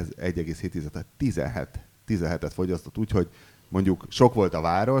 automata, ez 1,7, 17-et fogyasztott, úgyhogy mondjuk sok volt a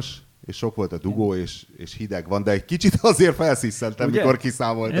város, és sok volt a dugó, és hideg van, de egy kicsit azért felszisszentem, Ugye? mikor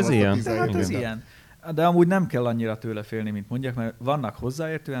kiszámoltam Ez azt ilyen. a 17 Hát ez et. ilyen. De amúgy nem kell annyira tőle félni, mint mondják, mert vannak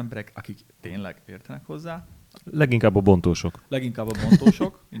hozzáértő emberek, akik tényleg értenek hozzá, Leginkább a bontósok. leginkább a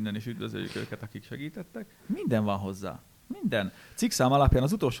bontósok, innen is üdvözöljük őket, akik segítettek. Minden van hozzá. Minden. Cikkszám alapján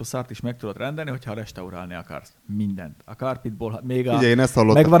az utolsó szárt is meg tudod rendelni, hogyha restaurálni akarsz. Mindent. A Carpetból, még a... Ugye én ezt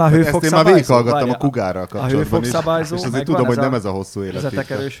hallottam. Megvan a Ezt én hőfokszabályzó. már végighallgattam Várjál, a Kugárral A kapcsolatban is. hőfokszabályzó. És azért megvan tudom, hogy nem a- ez a hosszú Ez a élettitka.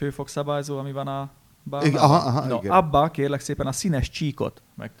 tekerős hőfokszabályzó, ami van a Igen, aha, no, igen. abba kérlek szépen a színes csíkot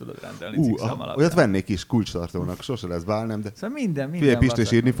meg tudod rendelni cikkszám alapján. Olyat vennék is kulcstartónak, sose lesz bál, nem, de... Szóval minden Figyelj, Pist, és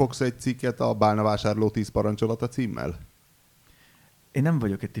vacak. írni fogsz egy cikket a bálnavásárló 10 parancsolata címmel? Én nem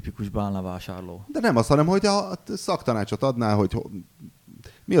vagyok egy tipikus bálnavásárló. De nem az, hanem hogy a szaktanácsot adná, hogy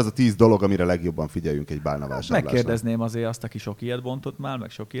mi az a 10 dolog, amire legjobban figyeljünk egy bálnavásárlásnál. Megkérdezném azért azt, aki sok ilyet bontott már, meg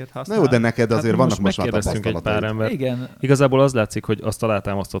sok ilyet Na használ. jó, de neked azért vannak most most már megkérdeztünk egy pár tapasztalataid. embert. Igen, Igazából az látszik, hogy azt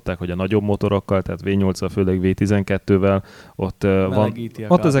alátámasztották, hogy a nagyobb motorokkal, tehát V8-val, főleg V12-vel, ott van, Melegíti a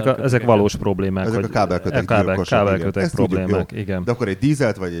ott ezek kábelkötőket. valós problémák. Ezek a hogy- kábelkötek gyilkosak, kábelkötek igen. Ezt tudjuk, problémák, jó. igen. De akkor egy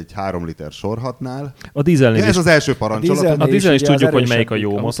dízelt vagy egy 3 liter sorhatnál. A dízelnél Ja, ez is az első parancsolat. A dízel is ugye tudjuk, az hogy erősebb melyik a jó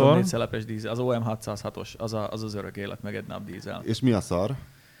dízel, motor. 24 szelepes dízel, az OM606-os, az örök élet, meg egy nap dízel. És mi a szar?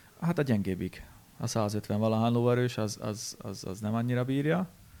 Hát a gyengébbik. A 150 valahány lóerős, az nem annyira bírja.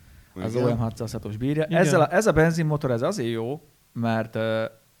 Az Igen. OM606-os bírja. Igen. Ez a benzinmotor, ez azért jó, mert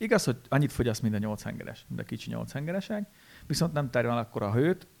igaz, hogy annyit fogyaszt, mint a 8 hengeres, mint a kicsi 8 hengeresek, viszont nem termel akkor a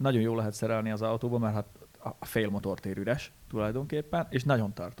hőt, nagyon jól lehet szerelni az autóba, mert hát a fél motor tér üres tulajdonképpen, és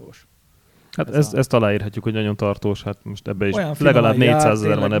nagyon tartós. Hát Ez ezt aláírhatjuk, hogy nagyon tartós, hát most ebbe is Olyan finoman legalább 400 jár,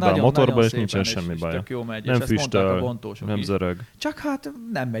 000 van tényleg ebben a nagyon- motorban, nagyon és nincsen szépen, semmi és baja. tök jó megy, Nem és ezt mondták a füstöl, bontósok nem is. zörög. Csak hát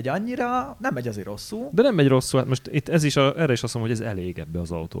nem megy annyira, nem megy azért rosszul. De nem megy rosszul, hát most itt ez is erre is azt mondom, hogy ez elég ebbe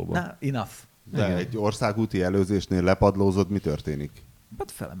az autóba. Na, enough. De Igen. egy országúti előzésnél lepadlózod, mi történik?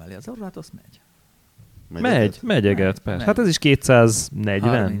 Hát felemeli az orrát, azt megy. Megyeget, persze. Megy. Hát ez is 240,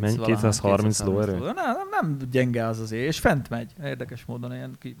 30 menj, valahány, 230 lóerő. Nem gyenge az azért, és fent megy. Érdekes módon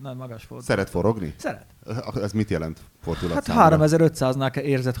ilyen nagy magas volt. Szeret forogni? Szeret. Ez mit jelent fordulat Hát számra? 3500-nál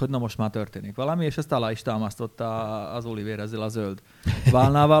érzed, hogy na most már történik valami, és ezt alá is támasztotta az Oliver ezzel a zöld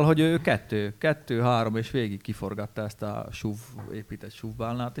válnával, hogy ő 2-3 és végig kiforgatta ezt a épített SUV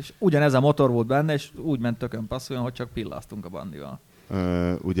válnát, és ugyanez a motor volt benne, és úgy ment tökön passzoljon, hogy csak pilláztunk a bandival.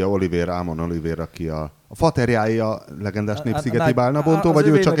 Ugye Ámon Oliver, aki a faterjái a legendás népszigeti nagy- bálnabontó, az vagy ő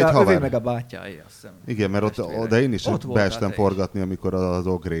övé csak meg egy a- Övé haver? meg a bátyái, azt hiszem. Igen, mert Testvérek. oda én is Ott voltál beestem te is. forgatni, amikor az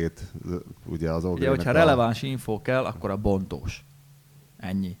Ogrét, ugye az Ugye, Ogrének hogyha releváns info kell, akkor a bontós.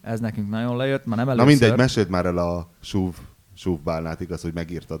 Ennyi. Ez nekünk nagyon lejött, már nem Na először. mindegy, meséld már el a súvbálnát, igaz, hogy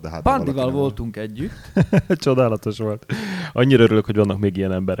megírtad, de hát... Bandival voltunk együtt. Csodálatos volt. Annyira örülök, hogy vannak még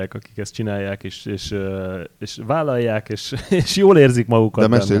ilyen emberek, akik ezt csinálják, és vállalják, és jól érzik magukat.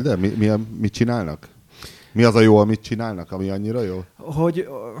 De meséld el, mit csinálnak? Mi az a jó, amit csinálnak, ami annyira jó? Hogy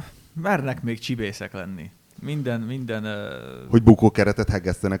mernek még csibészek lenni. Minden... Hogy bukókeretet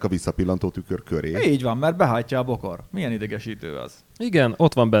hegesztenek a visszapillantó tükör köré. Így van, mert behajtja a bokor. Milyen idegesítő az. Igen,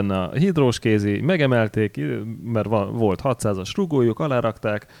 ott van benne a hidrós kézi, megemelték, mert volt 600-as rugójuk,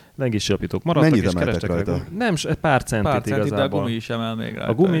 alárakták, lengiscsapítók maradtak, mennyit és emeltek kerestek rajta? Nem, pár centit de a igazából. gumi is emel még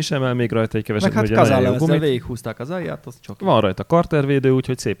rajta. A gumi is emel még rajta egy keveset, meg hát ugye nagyon jó kazállemezzel gumit. végighúzták az alját, az csak. Van rajta kartervédő,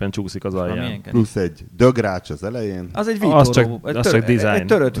 úgyhogy szépen csúszik az alján. Plusz egy dögrács az elején. Az egy Az Vitoro. csak design. Egy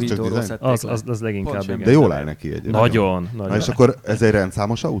törött Az csak Vitoro design? szedték le. Az leginkább, Pont igen. semmi. De jól áll neki egy. Nagyon. Na és akkor ez egy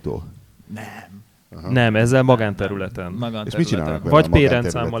rendszámos autó? Nem. Aha. Nem, ezzel magánterületen. És mit csinálnak vele Vagy a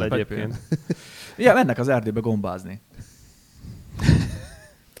P-rendszámmal magánterületen? egyébként. Ja, mennek az erdőbe gombázni.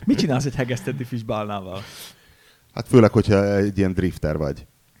 Mit csinálsz egy hegesztett diffis bálnával? Hát főleg, hogyha egy ilyen drifter vagy.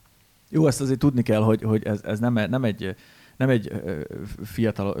 Jó, ezt azért tudni kell, hogy ez nem egy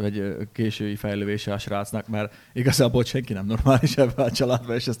fiatal vagy késői fejlővése a srácnak, mert igazából senki nem normális ebben a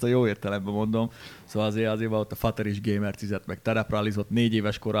családban, és ezt a jó értelemben mondom. Szóval azért van ott a fater is gamer 10-et, meg terepralizott, 4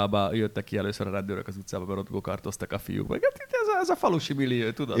 éves korában jöttek ki először a rendőrök az utcába, mert ott gokartoztak a fiúk. Meg hát ez a falusi millió,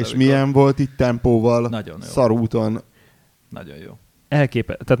 tudod? És amikor... milyen volt itt tempóval, Nagyon jó. szarúton? Nagyon jó.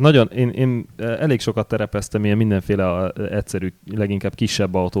 Tehát nagyon, én elég sokat terepeztem ilyen mindenféle egyszerű, leginkább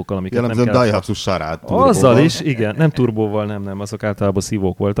kisebb autókkal, amiket Jellemzően nem kell... Daihatsu Charade turbóval. Azzal is, igen, nem turbóval, nem, azok általában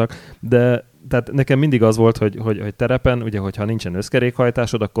szívók voltak, de tehát nekem mindig az volt, hogy terepen, ugye, hogyha nincsen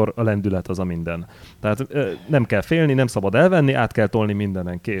összkerékhajtásod, akkor a lendület az a minden. Tehát nem kell félni, nem szabad elvenni, át kell tolni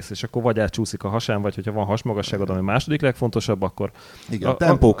mindenen, kész. És akkor vagy átcsúszik a hasán, vagy hogyha van hasmagasságod, ami második legfontosabb, akkor... Igen,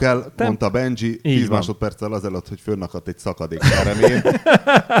 tempó kell, mondta Benji, 10 másodperccel azelőtt, hogy fönnakadt egy szakadék peremén,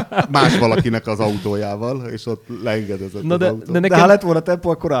 más valakinek az autójával, és ott leengedezett az autó. De ha lett volna tempó,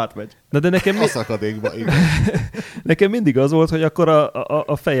 akkor átmegy. De nekem a szakadékba, igen. Nekem mindig az volt, hogy akkor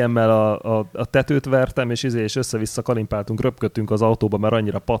a fejemmel a tetőt vertem, és össze-vissza kalimpáltunk, röpködtünk az autóba, mert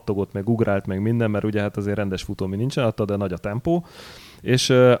annyira pattogott, meg ugrált, meg minden, mert ugye hát azért rendes futómi nincsen adta, de nagy a tempó. És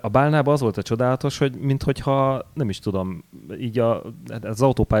a bálnában az volt a csodálatos, hogy minthogyha, nem is tudom, így az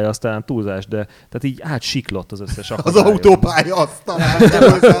autópálya aztán túlzás, de tehát így átsiklott az összes akadály. Az autópálya aztán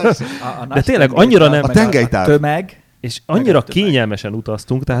de tényleg annyira nem... A tengelytáv. Tömeg. És annyira kényelmesen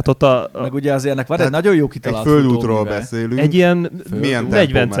utaztunk, tehát ott meg ugye azért ennek van egy nagyon jó kitalált egy földútról beszélünk. Egy ilyen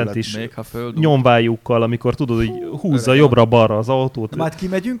 40 centis nyomvájukkal, amikor tudod, hogy húzza jobbra-balra az autót. Majd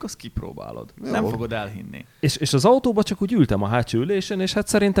kimegyünk, azt kipróbálod. Jó. Nem fogod elhinni. És az autóba csak úgy ültem a hátsó ülésen, és hát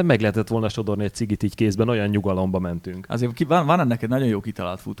szerintem meg lehetett volna sodorni egy cigit így kézben, olyan nyugalomba mentünk. Azért van ennek egy nagyon jó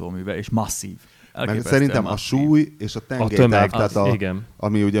kitalált futóműve, és masszív. Mert szerintem masszív. A súly és a tengelytáv, tehát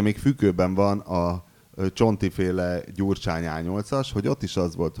ami ugye még függőben van a csontiféle Gyurcsány A8-as, hogy ott is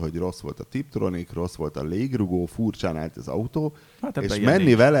az volt, hogy rossz volt a Tiptronic, rossz volt a légrugó, furcsán állt az autó, hát és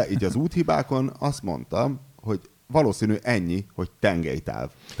menni vele így az úthibákon azt mondtam, hogy valószínű ennyi, hogy tengelytáv.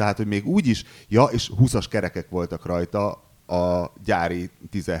 Tehát, hogy még úgy is, és 20-as kerekek voltak rajta a gyári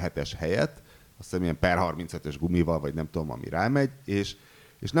 17-es helyett, azt hiszem ilyen per 35-ös gumival, vagy nem tudom, ami rámegy, és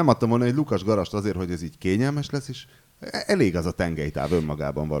nem adtam volna egy lukas garast azért, hogy ez így kényelmes lesz, és elég az a tengelytáv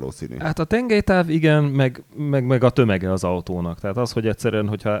önmagában valószínű. Hát a tengelytáv igen, meg a tömege az autónak. Tehát az, hogy egyszerűen,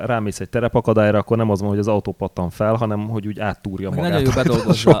 hogyha rámész egy terepakadályra, akkor nem az van, hogy az autó pattan fel, hanem hogy úgy áttúrja magát. Nagyon jó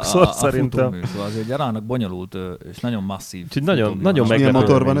bedolgozva a futómű, szóval az egy gyarának bonyolult és nagyon masszív. Nagyon meglepő. Milyen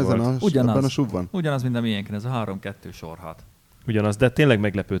motor van ezen a SUV-ban? Ugyanaz, mint a miénken, ez a 3.2 sorhat. Ugyanaz, de tényleg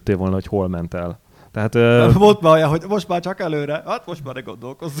meglepődtél volna, hogy hol ment el. Tehát, volt már olyan, hogy most már csak előre, hát most már ne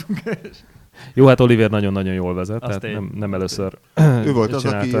gondolkozzunk. Jó, hát Oliver nagyon-nagyon jól vezet, tehát nem először ő volt az,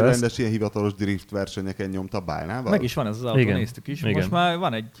 aki rendes ilyen hivatalos drift versenyeken nyomta Bálnával? Meg is van ez az autó, igen. Néztük is. Igen. Most már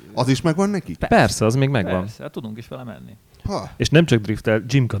van egy... Az is megvan neki? Persze, az még megvan. Persze, hát tudunk is vele menni. És nem csak driftel,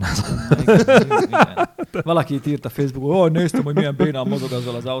 gymkanál. Valaki itt írt a Facebookon, néztem, hogy milyen bénán mozog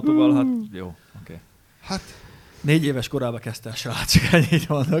azzal az autóval, hát jó, oké. Hát 4 éves korában kezdte a srác, csak ennyit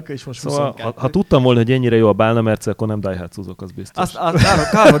vannak, és most szóval, 22. Ha tudtam volna, hogy ennyire jó a Bálna Merci, akkor nem Daihatsu-zok, az biztos.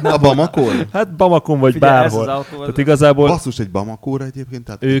 Kár, hogy nem a Bamakon? Hát Bamakon vagy figyelj, bárhol. Tehát igazából... Basszus, egy Bamakóra egyébként,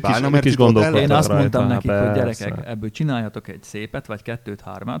 tehát ők is gondolkodtak. Én azt mondtam nekik, hogy gyerekek, ebből csináljatok egy szépet, vagy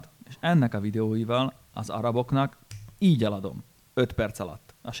 2-3-at, és ennek a videóival az araboknak így eladom 5 perc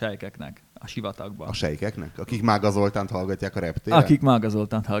alatt a sejkeknek, a sivatagban. A sejkeknek? Akik Mága Zoltánt hallgatják a reptéren? Akik Mága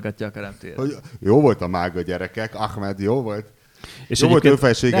Zoltánt hallgatják a reptéren. Hogy jó volt a mága, gyerekek, Ahmed jó volt? És Jó volt egyébként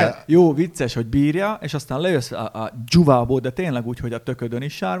őfejsége. Jó, vicces, hogy bírja, és aztán lejössz a dzsuvából, de tényleg úgy, hogy a töködön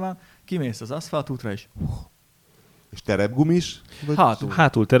is sár van, kimész az aszfaltútra, és És terepgumis? Vagy...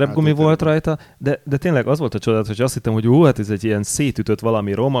 hátul terepgumi Hátul volt terepgumi. rajta, de tényleg az volt a csodálatos, hogy azt hittem, hogy hát ez egy ilyen szétütött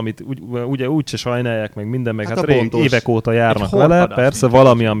valami rom, amit ugye úgyse sajnálják meg minden, meg Hát hát a rég pontos. évek óta járnak Egy vele, horpadás persze inkább.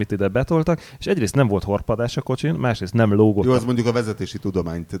 valami, amit ide betoltak, és egyrészt nem volt horpadás a kocsin, másrészt nem lógott. Jó, az mondjuk a vezetési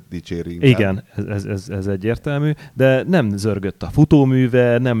tudományt dicséri. Igen, ez egyértelmű, de nem zörgött a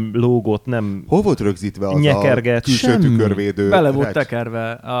futóműve, nem lógott, nem Hol volt rögzítve az a nyekerget, külső semmi. tükörvédő? bele volt recs?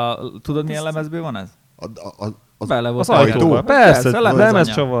 tekerve. Tudod, milyen lemezből van ez? Az Bele volt az tekerve. ajtóba. Persze, Persze, lemez lemez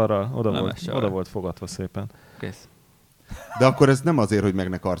anyag. csavarra, Lemez csavarra. oda volt fogatva szépen. Kész. De akkor ez nem azért, hogy meg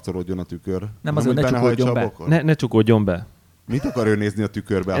ne karcolódjon a tükör. Nem hanem azért, hogy ne benehajtsa csukódjon a be. bokor. Ne csukódjon be. Mit akar ő nézni a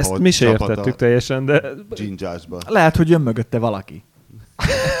tükörbe, Ezt ahol mi se csapat értettük a teljesen, de dzsindzsásba? Lehet, hogy jön mögötte valaki.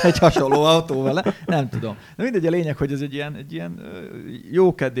 Egy hasonló autó vele. Nem tudom. De mindegy, a lényeg, hogy ez egy ilyen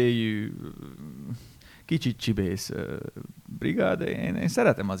jókedélyű, kicsit csibész brigád. Én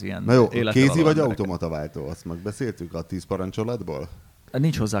szeretem az ilyen Na jó, életre kézi való vagy embereket. automata váltó? Azt megbeszéltük a 10 parancsolatból?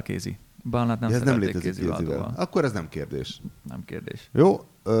 Nincs hozzá kézi. Bálnát nem Ez nem szerették létezik kézi kézivel. váltóval. Akkor ez nem kérdés. Nem kérdés. Jó.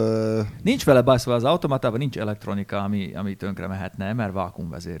 Nincs vele baj, szóval az automatában nincs elektronika, ami tönkre mehetne, mert vákum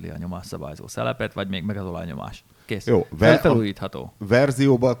vezérli a nyomásszabályzó szelepet, vagy még meg az olajnyomás. Kész. Jó, Felújítható.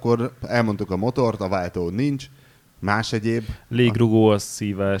 Verzióban akkor elmondtuk a motort, a váltó nincs, más egyéb. légrugó az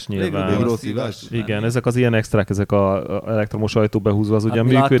szívás nyilván. Légrugó. szívás. Igen, ezek az ilyen extrák, ezek a elektromos ajtó behúzva az ugyan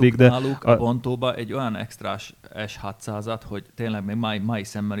mi működik, láttuk de náluk a bontóba egy olyan extrás S600-at, hogy tényleg még mai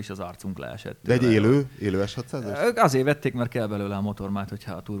szemmel is az arcunk leesett. De egy tőle. élő S600-as? Azért vették, mert kell belőle a motormát,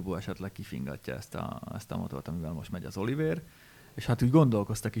 hogyha a turbo esetleg kifingatja ezt a motort, amivel most megy az Oliver. És hát úgy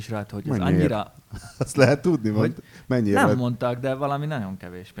gondolkoztak is rá, hogy ez Mennyiért? annyira... Azt lehet tudni, Hogy mennyire? Nem mondták, de valami nagyon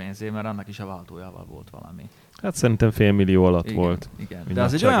kevés pénzért, mert annak is a váltójával volt valami. hát szerintem fél millió alatt Igen, volt. igen. Úgy De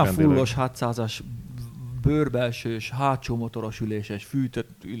az egy olyan nagyságrendileg. fullos 600-as bőrbelsős, hátsó motoros üléses,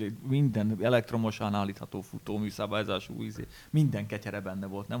 fűtött, minden elektromosan állítható futóműszabályzású, minden ketyere benne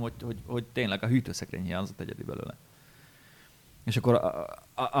volt, nem? Hogy tényleg a hűtőszekrény hiányzott egyedi belőle. És akkor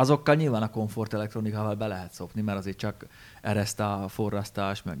azokkal nyilván a komfort elektronikával be lehet szopni, mert azért csak eresztá,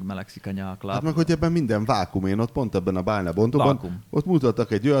 forrasztás, meg melegszik a nyáklap. Hát meg, hogy ebben minden vákum. Én ott pont ebben a Bálna bontóban, Vákum. ott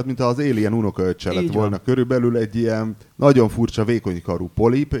mutattak egy olyat, mintha az Alien unokaöccse lett Így volna van. körülbelül egy ilyen nagyon furcsa vékonykarú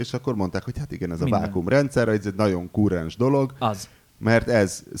polip, és akkor mondták, hogy hát igen, ez a Minden. vákumrendszer, ez egy nagyon kúrens dolog, Az. mert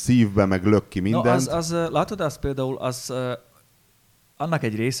ez szívbe meg lök ki mindent. No, látod, az például, annak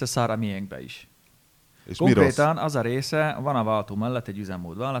egy része szár a miénkbe is. És mi rossz? Konkrétan az a része, van a váltó mellett egy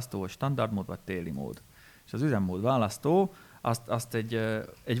üzemmód választó, vagy standard mód, vagy téli mód. És az üzemmód választó, azt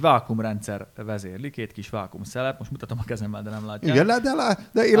egy vákumrendszer vezérli, két kis vákumszelep, most mutatom a kezemmel, de nem látják. Igen,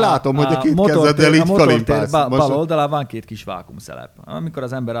 de én látom, hogy a két motortér- kezeddel így a motortér kalimpálsz. bal Most- oldalán van két kis vákumszelep. Amikor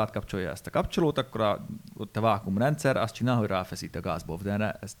az ember átkapcsolja ezt a kapcsolót, akkor ott a vákumrendszer azt csinál, hogy ráfeszít a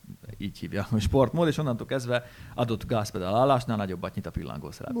gázbovdenre, ezt így hívja a sportmód, és onnantól kezdve adott gázpedál állásnál nagyobbat nyit a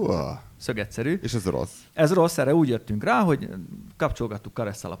pillangószelep. Uah. Szögetszerű. És ez rossz. Ez rossz, erre úgy jöttünk rá, hogy kapcsolgattuk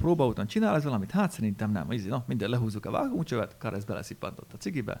Karesszal a próbaúton, csinál ez valamit? Hát szerintem nem. Minden lehúzzuk a vákumcsövet, Karesz beleszippantott a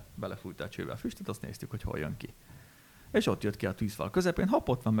cigibe, belefújta a csővel a füstöt, azt néztük, hogy hol jön ki. És ott jött ki a tűzfal közepén, hopp,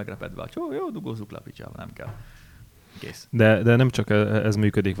 ott van megrepedve a csó, jó, dugózzuk le a picsába, nem kell. Kész. De nem csak ez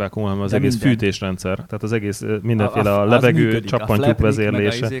működik vákum, hanem az De egész minden. fűtésrendszer. Tehát az egész mindenféle a Az levegő, működik, csappantyúk flapnik, meg a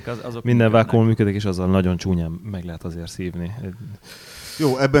vezérlése. izék, azok Minden működnek. vákum működik, és azzal nagyon csúnyán meg lehet azért szívni.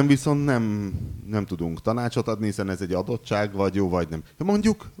 Jó, ebben viszont nem tudunk tanácsot adni, hiszen ez egy adottság, vagy jó, vagy nem.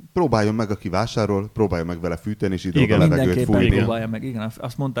 Mondjuk próbáljon meg, aki vásárol, próbáljon meg vele fűteni, és ide a Igen. levegőt Mindenképpen fújni. próbálja meg. Igen,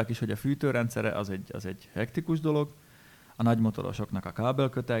 azt mondták is, hogy a fűtőrendszere az egy hektikus dolog, a nagymotorosoknak a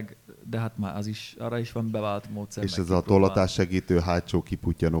kábelköteg, de hát már arra is van bevált módszer. És meg ez a kipróbál. tollatás segítő hátsó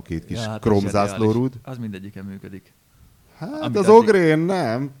kiputyanó két kis Ja, hát kromzászlórúd. az mindegyiken működik. Hát Amit az addig- ogrén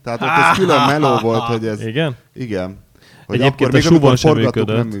nem. Tehát ott ez külön meló volt, hogy ez... Igen? Igen. Hogy Egyébként akkor a még amikor súban sem forgattuk, nem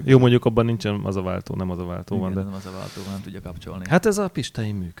működött. működött. Jó, mondjuk abban nincsen az a váltó, nem az a váltó van, Igen, de... nem az a váltó, nem tudja kapcsolni. Hát ez a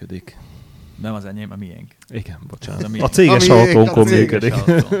pistáin működik. Nem az enyém, a miénk. Igen, Ez bocsánat. a A miénk. céges A miénk, autónkon a céges működik.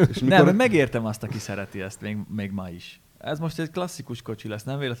 autó. És Nem, mikor- mert megértem azt, aki szereti ezt még ma is. Ez most egy klasszikus kocsi lesz,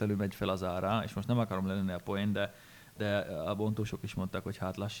 nem véletlenül megy fel az ára, és most nem akarom lelőni a poén, de a bontósok is mondtak, hogy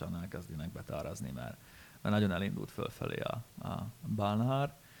hát lassan elkezdenek betárazni, mert nagyon elindult fölfelé a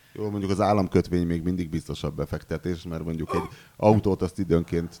Bálnár. Jó, mondjuk az államkötvény még mindig biztosabb befektetés, mert mondjuk egy autót azt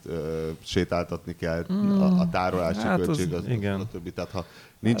időnként sétáltatni kell, a tárolási Hát az- költség, az igen. a többi. Tehát ha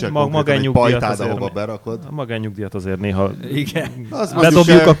nincsen Mag- konkrétan egy magánnyugdíjat pajtád, azért ahova meg- berakod, A magánnyugdíjat azért néha Igen. az bedobjuk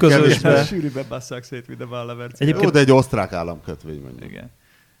mondjuk a közösbe. kevésbé. Sűrűbe basszák szét minden Bálnavercet. Egyébként- Jó, de egy osztrák államkötvény mondjuk. Igen.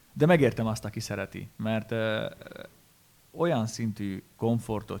 De megértem azt, aki szereti, mert olyan szintű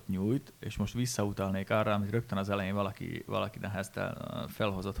komfortot nyújt, és most visszautalnék arra, amit rögtön az elején valaki neheztel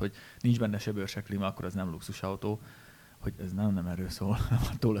felhozott, hogy nincs benne se bőr, se klíma, akkor ez nem luxusautó, hogy ez nem erről szól,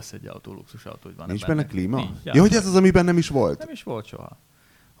 attól lesz egy autó luxusautó, hogy van Nincs benne klíma? Nincs. Ja, hogy ez az, amiben nem is volt? Nem is volt soha.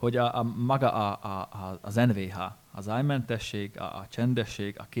 Hogy maga az NVH, az zajmentesség, a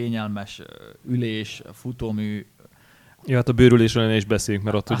csendesség, a kényelmes ülés, a futómű. Ja, hát a bőrülésről is beszéljünk,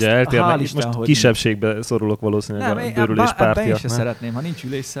 mert ott ugye eltérnek. Most kisebbségbe szorulok valószínűleg a bőrülés pártiak. Én sem szeretném, ha nincs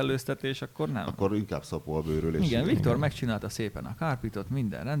ülésszellőztetés, akkor nem. Akkor inkább szopó a bőrülés. Igen, Viktor megcsinálta szépen a kárpitot,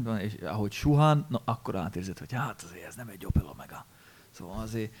 minden rendben, és ahogy suhan, akkor átérzed, hogy hát azért ez nem egy Opel Omega. Szóval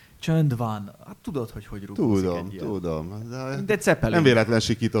azért csönd van, hát tudod, hogy rúgózik egy ilyen. Tudom. De Zeppelin. Nem véletlen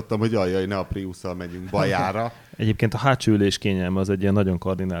sikítottam, hogy jaj, ne a Priusszal megyünk bajára. Egyébként a hátsó ülés kényelme az egy ilyen nagyon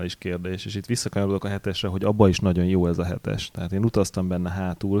kardinális kérdés, és itt visszakanyarodok a 7-esre, hogy abba is nagyon jó ez a 7-es. Tehát én utaztam benne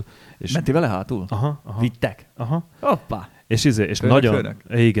hátul. És... Mentél vele hátul? Aha. Vittek? Aha. Hoppá! És nagyon,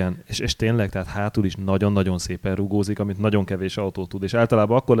 igen, és tényleg, tehát hátul is nagyon-nagyon szépen rugózik, amit nagyon kevés autó tud, és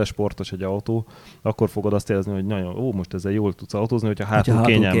általában akkor lesz sportos egy autó, akkor fogod azt érezni, hogy nagyon, most ezzel jól tudsz autózni, hogyha hátul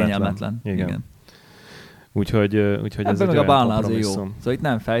kényelmetlen. Igen. Úgyhogy ez egy olyan kompromisszum. Jó. Szóval itt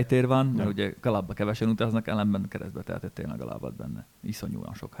nem fejtér van, mert ugye Galabba kevesen utaznak, ellenben keresztbe tehetett tényleg a lábad benne.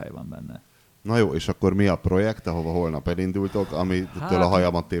 Iszonyúan sok hely van benne. Na jó, és akkor mi a projekt, ahova holnap elindultok, amitől a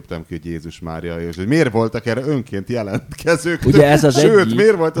hajamat téptem ki, hogy Jézus Mária, és hogy miért voltak erre önként jelentkezők? Ugye ez az Sőt, egyik...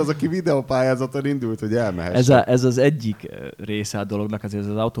 miért volt az, aki videópályázaton indult, hogy elmehessen? Ez az egyik része a dolognak, azért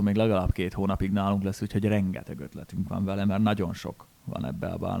az autó még legalább 2 hónapig nálunk lesz, úgyhogy rengeteg ötletünk van vele, mert nagyon sok van ebbe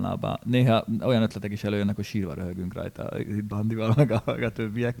a bálnába. Néha olyan ötletek is előjönnek, hogy sírva röhögünk rajta itt Bandival, meg a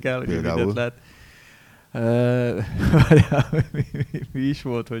többiekkel. Például? Mi is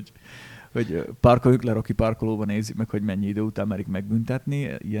volt, hogy parkoljuk le Rocky parkolóban, nézzük meg, hogy mennyi idő után merik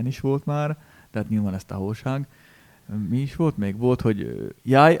megbüntetni. Ilyen is volt már, tehát nyilván ezt a hóság. Mi is volt még? Volt, hogy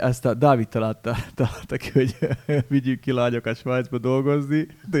ezt a Dávid találta ki, hogy vigyük ki lányokat Svájcba dolgozni,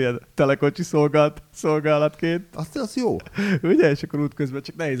 de ilyen telekocsi szolgálatként. Az jó. Ugye? És akkor útközben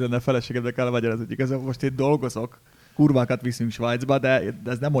csak nehéz lenne a feleségednek elmagyarázni, hogy igazán most én dolgozok, kurvákat viszünk Svájcba, de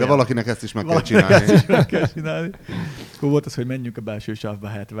ez nem olyan. De valakinek ezt is meg kell csinálni. Akkor volt az, hogy menjünk a belső sávba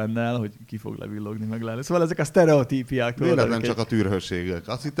 70-nel, hogy ki fog levillogni, meg lenni. Szóval ezek a sztereotípiák. Véletlen csak a tűrhőségek.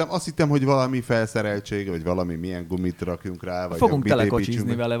 Azt hittem, hogy valami felszereltség, vagy valami milyen gumit rakjunk rá, vagy fogunk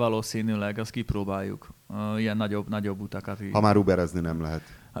telekocsizni vele valószínűleg, azt kipróbáljuk. Ilyen nagyobb utakat. Ha már uberezni nem lehet.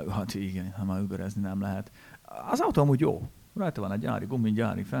 Hát igen, ha már uberezni nem lehet. Az autó amúgy jó. Rajta van egy gyári gumi,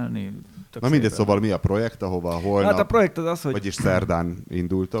 gyári felni. Na mindegy, szóval mi a projekt, ahova holnap, hát a projekt az, hogy vagyis szerdán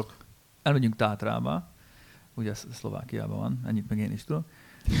indultok? Elmegyünk Tátrába, ugye Szlovákiában van, ennyit meg én is tudom.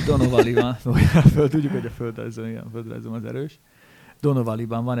 Donovaliban, tudjuk, hogy a földrajzom az erős.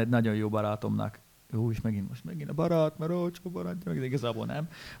 Donovaliban van egy nagyon jó barátomnak, most megint a barát, mert olcsó barát, meg igazából nem.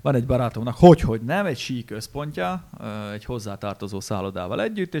 Van egy barátomnak, hogy nem, egy síközpontja, egy hozzátartozó szállodával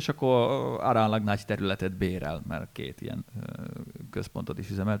együtt, és akkor aránylag nagy területet bérel, mert 2 ilyen központot is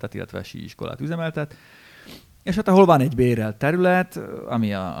üzemeltet, illetve síiskolát üzemeltet. És hát ahol van egy bérelt terület,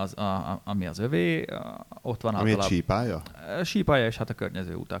 ami az övé, ott van ami egy sípálya? Sípálya, és hát a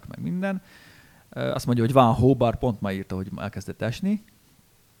környező utak, meg minden. Azt mondja, hogy van hóbár, pont ma írta, hogy elkezdett esni.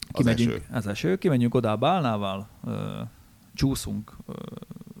 Az eső. Kimegyünk oda a bálnával, csúszunk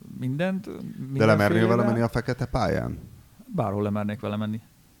mindent. De lemernél vele menni a fekete pályán? Bárhol lemernék vele menni.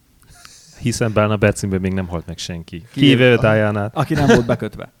 Hiszen Bálna Bercinben még nem halt meg senki. Kivéve Tájánát. Aki nem volt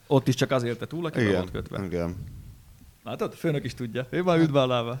bekötve. Ott is csak azért túl, aki be volt kötve. Igen. Látod? Főnök is tudja. Ő már üt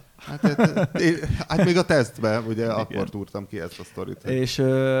Bálnába. Hát még a tesztben, ugye akkor túrtam ki ezt a sztorit. És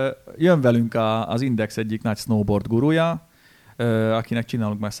jön velünk az Index egyik nagy snowboard gurúja, akinek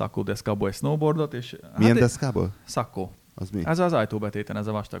csinálunk már Sakko deszkából egy snowboardot. És milyen deszkából? Sakko. Az mi? Ez az ajtóbetéten, ez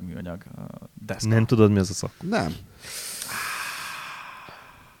a vastag műanyag deszka. Nem tudod, mi az a Sakko? Nem.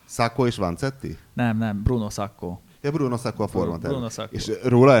 Sakko és Vanzetti? Nem, Bruno Sakko. Ja, Bruno Sakko a formaterv. Bruno Sakko. És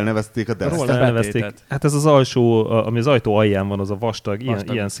róla elnevezték a deszkát? Róla elnevezték. Hát ez az alsó, ami az ajtó alján van, az a vastag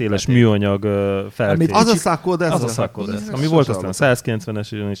ilyen széles műanyag felkét. Az a Sakko deszka? Az a Sakko deszka. Ami volt aztán a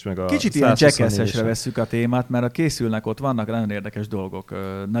 190-es is, meg a kicsit ilyen Jackass-esre vesszük a témát, mert a készülnek ott vannak nagyon érdekes dolgok.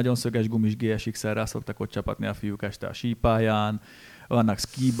 Nagyon szöges gumis GSX-rel szoktak ott csapatni a fiúk este a sípályán. Vannak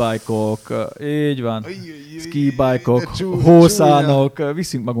skibike-ok, így van, skibike-ok, hószánok,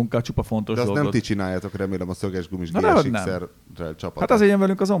 viszünk magunkkal csupa fontos dolgot. De azt nem ti csináljátok, remélem a szöges gumis GSX-szerrel csapatnak. Hát azért jön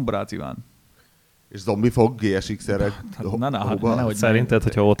velünk az Ombráz Iván. És zombi fog GSX-re. nehogy Szerinted,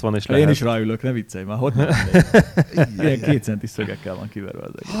 hogyha ott van és Én lehet. is ráülök, ne viccelj már, hogy nem. Ilyen 2 centis szögekkel van kiverve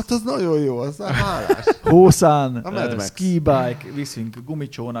az egész. Hát az nagyon jó, az hálás. Hószán, A Mad Max. skibike, viszünk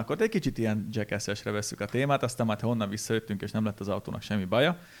gumicsónakot, egy kicsit ilyen jackass-esre vesszük a témát, aztán már ha onnan visszajöttünk, és nem lett az autónak semmi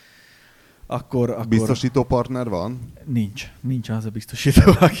baja, akkor Biztosító partner van? nincs az a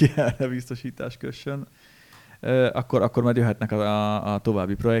biztosító, aki erre biztosítás kössön. Akkor majd jöhetnek a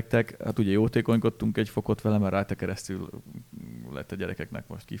további projektek. Hát ugye jótékonykodtunk egy fokot vele, mert rajta keresztül lett a gyerekeknek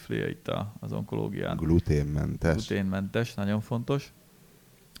most kifléje itt az onkológián. Gluténmentes, nagyon fontos.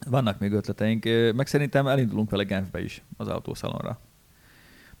 Vannak még ötleteink, meg szerintem elindulunk vele Genfbe is, az autószalonra.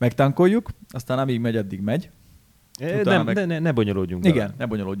 Megtankoljuk, aztán amíg megy, addig megy. Ne bonyolódjunk bele. Igen, ne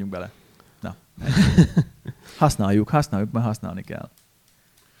bonyolódjunk bele. Na. Használjuk, mert használni kell.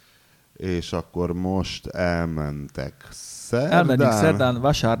 És akkor most elmentek szerdán. Elmenjünk szerdán,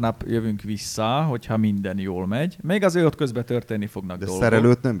 vasárnap jövünk vissza, hogyha minden jól megy. Még azért ott közben történni fognak De dolgok.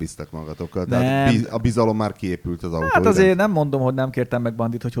 szerelőt nem visztek magatokkal, tehát a bizalom már kiépült az autó. Hát azért nem mondom, hogy nem kértem meg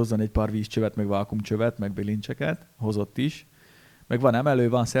Bandit, hogy hozzon egy pár vízcsövet, meg vákumcsövet, meg bilincseket. Hozott is. Meg van emelő,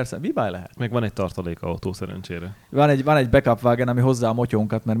 van szerszem. Mi baj lehet? Meg van egy tartalékautó szerencsére. Van egy backup wagon, ami hozzá a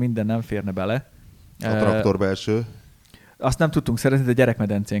motyónkat, mert minden nem férne bele. A traktor belső. Azt nem tudtunk szeretni, de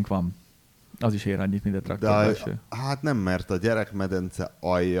gyerekmedencénk van. Az is ér annyit, mint a traktor belső. Hát nem, mert a gyerekmedence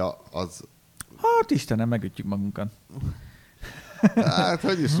alja az... Hát Istenem, megütjük magunkat. Hát,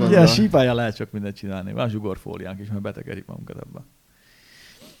 hogy is Ilyen mondjam. sípáján lehet sok mindent csinálni. Van zsugorfóliánk is, mert betekerjük magunkat abba.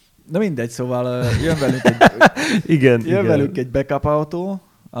 Na mindegy, szóval jön velünk egy backup autó,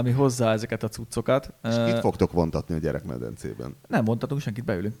 ami hozzá ezeket a cuccokat. És kit fogtok vontatni a gyerekmedencében? Nem vontatunk senkit,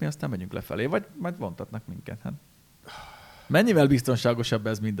 beülünk mi, aztán megyünk lefelé, vagy majd vontatnak minket. Hát. Mennyivel biztonságosabb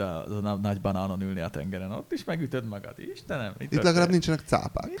ez, mint a nagy banánon ülni a tengeren? Ott is megütöd magad. Istenem, Itt legalább nincsenek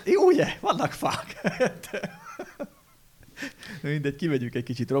cápák. Jó, ugye? Vannak fák. Mindegy, kimegyünk egy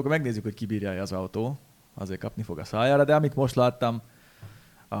kicsit róla, megnézzük, hogy kibírja az autó. Azért kapni fog a szájára, de amit most láttam,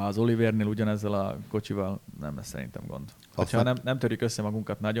 az Olivernél ugyanezzel a kocsival nem lesz szerintem gond. Ha nem törjük össze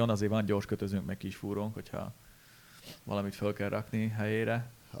magunkat nagyon, azért van gyors kötözőnk, meg kis fúrónk, hogyha valamit föl kell rakni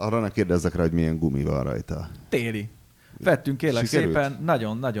helyére. Arra ne kérdezzek rá, hogy milyen gumi van rajta. Téli. Vettünk kérlek Sikerült? szépen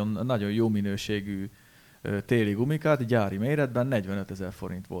nagyon jó minőségű téli gumikat, gyári méretben, 45 000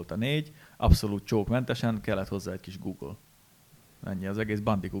 forint volt a 4, abszolút csókmentesen, kellett hozzá egy kis Google. Ennyi, az egész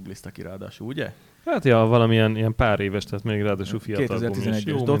Bandi googlizta ki ráadásul, ugye? Hát ja, valamilyen ilyen pár éves, tehát még ráadásul fiatal gumi.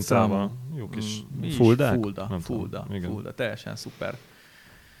 2011-es dotszáma. Jó kis Fulda, Fulda. Teljesen szuper.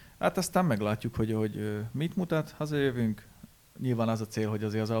 Hát aztán meglátjuk, hogy mit mutat, hazajövünk. Nyilván az a cél, hogy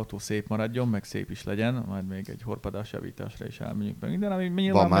azért az autó szép maradjon, meg szép is legyen, majd még egy horpadás javításra is elmegyünk meg minden, ami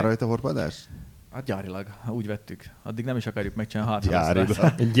nyilván... Van már rajta horpadás? Hát gyárilag, úgy vettük. Addig nem is akarjuk megcsinálni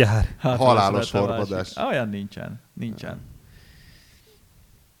Gyárilag. Gyár. Halálos horpadás. Olyan nincsen.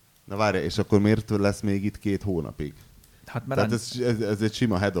 Na várj, és akkor miért lesz még itt 2 hónapig? Hát mert tehát ez egy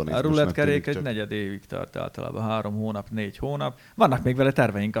sima hedonizmus. a rulettkerék egy negyed évig tart általában, 3 hónap, 4 hónap. Vannak még vele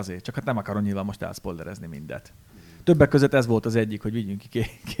terveink azért, csak hát nem akarom nyilván most elszpoilerezni mindet. Többek között ez volt az egyik, hogy vigyünk ki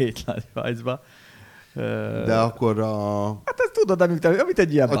 2 lágyvájcba. De akkor Hát ezt tudod, amit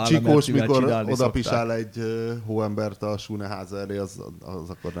egy ilyen a csikós, mikor odapisál egy hóembert a Suneháza elé, az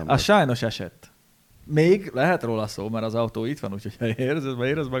akkor nem az sajnos esett. Még lehet róla szó, mert az autó itt van, úgyhogy ha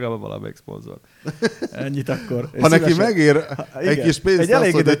érez magában valamelyik szponzort. Ennyit akkor. Ha neki megér egy kis pénzt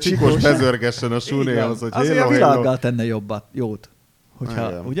az, hogy egy csikós bezörgessen a Sunéhoz, hogy azért a világgal tenne jót.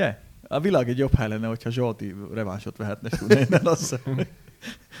 Hogyha, ugye? A világ egy jobb hely lenne, hogyha Zsolti revánsot vehetne Sunénen, azt hiszem.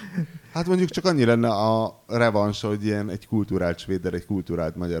 Hát mondjuk csak annyi lenne a revans, hogy ilyen egy kulturált svéder, egy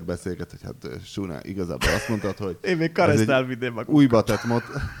kulturált magyar beszélget, hogy hát Sune, igazából azt mondtad, hogy én még Kareszt elvinném magunkat. Újba tett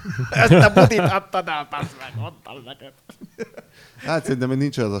Ezt a budit adtad el, passz meg, mondtam neked. Hát szerintem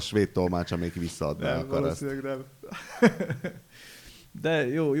nincs az a svéd tolmács, amelyik visszaadná a Kareszt. Nem. De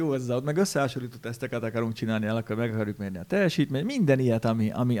jó ez az autó. Meg összehasonlító teszteket akarunk csinálni, meg akarjuk mérni a teljesítményt, minden ilyet,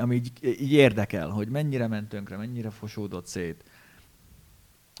 ami így érdekel, hogy mennyire ment tönkre, mennyire fosódott szét.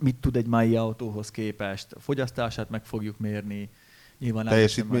 Mit tud egy mai autóhoz képest, a fogyasztását meg fogjuk mérni. Nyilván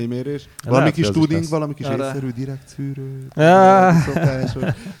teljesítménymérés? Valami kis tuning, valami kis észszerű direktszűrő,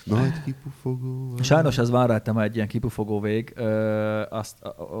 szokásos, nagy kipufogó. Sajnos ez van rajta már egy ilyen kipufogó vég.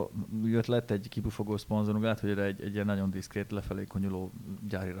 Lett egy kipufogó szponzorunk, lehet, hogy egy ilyen nagyon diszkrét, lefelé konyuló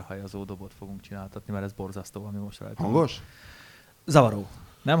gyárira hajazó dobot fogunk csináltatni, mert ez borzasztó, ami most rajta. Hangos? Zavaró.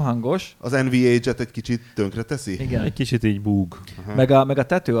 Nem hangos. Az NVH-et egy kicsit tönkre teszi? Igen. Egy kicsit így búg. Meg a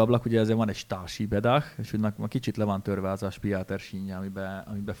tetőablak, ugye ezért van egy Starship-edach, és úgy kicsit le van törve az a spiáter sínja,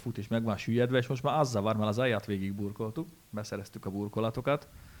 amiben fut, és meg van süllyedve, és most már az zavar, mert az alját végig burkoltuk, beszereztük a burkolatokat,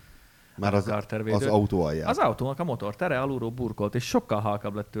 Már a az kartervédő. autó alján. Az autónak a motor tere alulról burkolt, és sokkal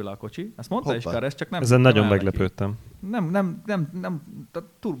halkabb lett tőle a kocsi. Ezt mondta is Hoppá. Kares, csak nem Ezen tudtam nagyon el neki. meglepődtem. Nem, a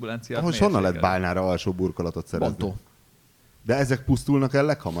turbulenciát Most honnan lett mérsékelni. Bálnára alsó burkolatot szerezni? Bontó. De ezek pusztulnak el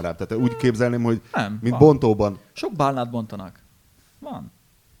leghamarabb? Tehát úgy képzelném, hogy Nem, mint van. Bontóban. Sok bálnát bontanak. Van.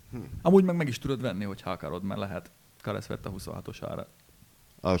 Amúgy meg is tudod venni, hogy akarod, mert lehet. Karesz vette a 26-os ára.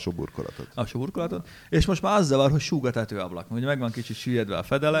 Alsó burkolatot. Alsó burkolatot. És most már az zavar, hogy súg a tetőablak. Ugye meg van kicsit süllyedve a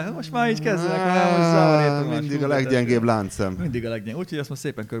fedele, most már így kezdenek, hogy zavar. Mindig a leggyengébb láncszem. Mindig a leggyengébb. Úgyhogy azt most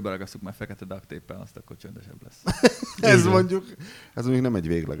szépen körberagasszuk már fekete duct-tape-el, azt akkor csöndesebb lesz. Ez mondjuk nem egy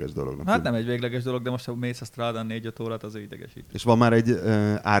végleges dolog. Hát nem egy végleges dolog, de most ha mész a strádán 4-5 órát, az idegesít. És van már egy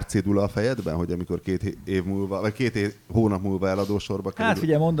árcédula a fejedben, hogy amikor 2 év múlva, vagy 2 hónap múlva eladósorba kerül? Hát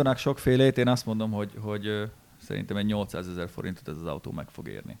figyelj, mondanak sokfélét, én azt mondom, hogy szerintem egy 800 000 forintot ez az autó meg fog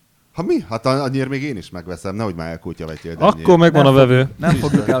érni. Ha mi? Hát annyira még én is megveszem, nehogy már elkótyavetjél. Akkor megvan a vevő. Nem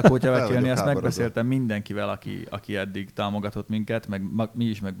fogjuk elkótyavetélni, El vagyok ezt háborodva. megbeszéltem mindenkivel, aki eddig támogatott minket, meg mi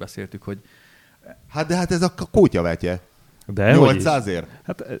is megbeszéltük, hogy Hát de hát ez a kótyavetje. De hogy is? 800-ért?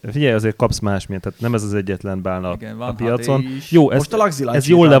 Hát figyelj, azért kapsz másmilyen, tehát nem ez az egyetlen bálna Igen, a van piacon. HT is. Jó, Most a Lagzi ez Lajcsi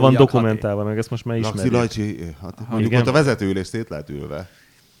jól le van árulják dokumentálva, meg ezt most már Laxi ismerjük. Lajcsi, hát mondjuk Igen. ott a vezetőülés szét lehet ülve.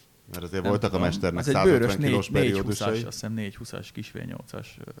 Mert azért nem voltak tudom, a mesternek ez egy bőrös 150 kilós 420-as, periódusai. azt hiszem 420-as kis V8-as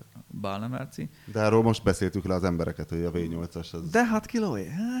Bálna Merci. De arról most beszéltük le az embereket, hogy a V8-as az... De 6 kilóé,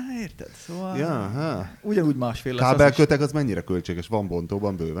 érted? Szóval Ja, ha. ugyanúgy másfél lesz az is. Kábelköteg az mennyire költséges? Van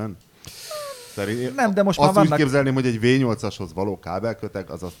bontóban bőven? Nem, de most azt már úgy vannak... képzelném, hogy egy V8-ashoz való kábelköteg,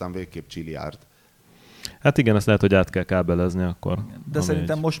 az aztán végképp csiliárd. Hát igen, ezt lehet, hogy át kell kábelezni akkor. De ami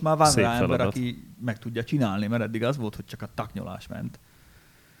szerintem egy most már van szép rá ember, feladat. aki meg tudja csinálni, mert eddig az volt, hogy csak a taknyolás ment.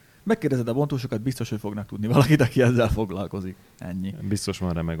 Megkérdezed a bontósokat, biztos, hogy fognak tudni valakit, aki ezzel foglalkozik. Ennyi. Biztos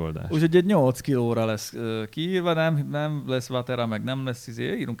van rá megoldás. Úgyhogy egy 8 kilóra lesz kiírva, nem lesz vatera, meg nem lesz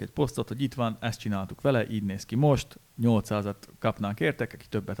írunk egy posztot, hogy itt van, ezt csináltuk vele, így néz ki most, 800-at kapnánk értek, aki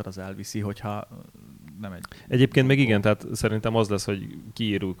többet ad, az elviszi, hogyha nem egy... Egyébként meg igen, tehát szerintem az lesz, hogy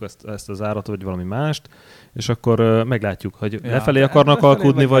kiírjuk ezt az árat, vagy valami mást, és akkor meglátjuk, hogy lefelé akarnak lefelé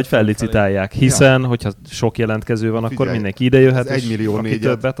alkudni, vagy vagy felfelé. fellicitálják. Hiszen, hogyha sok jelentkező van, akkor Figyelj, mindenki ide jöhet, az 1 és millió aki négyet-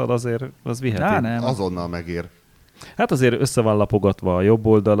 többet ad, azért az viheti. Nem. Azonnal megér. Hát azért össze van lapogatva a jobb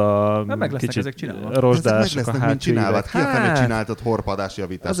oldala, meg lesznek kicsit ezek csinálva. Ezek meg rozsdások a lesznek, mint csinálva. hátsó Hát ki a fene Hát, csináltat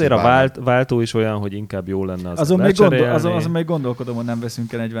horpadásjavítás? azért a váltó is olyan, hogy inkább jó lenne az azon még gondolkodom, hogy nem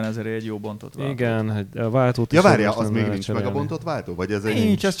veszünk el 40 000 egy jó bontott váltót. Igen, hogy a váltót Ja, is várjál, érdemes az lenne még nincs meg a lecserélni. bontott váltó? Vagy ez egy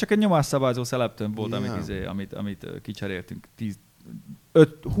Nincs, ez csak egy nyomásszabályzó szeleptön volt, Ja. amit kicseréltünk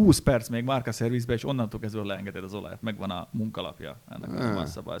 20 perc még márkaszervizbe, és onnantól kezdve leengeded az olajat. Megvan a munkalapja ennek a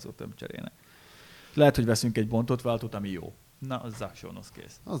nyomásszabályzó tömbcserének. Lehet, hogy veszünk egy bontott váltót, ami jó. Na, az Zaxxon,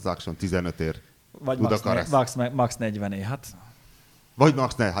 kész. Az Zaxxon 15 ér. Vagy Budakaresz. max 40 hát Vagy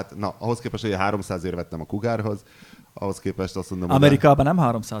max ne, hát na, ahhoz képest, hogy 300 ér vettem a Kugárhoz, ahhoz képest azt mondom, Amerikában nem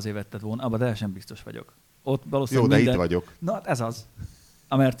 300 év vetted volna, abban teljesen biztos vagyok. Ott jó, valószínűleg de minden... itt vagyok. Na, hát ez az.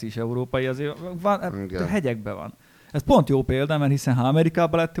 A Merci is európai, azért van, Igen. hegyekben van. Ez pont jó példa, mert hiszen ha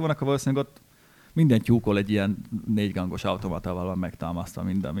Amerikában lettél volna, akkor valószínűleg ott minden tyúkol egy ilyen 4 gangos automatával van megtámasztva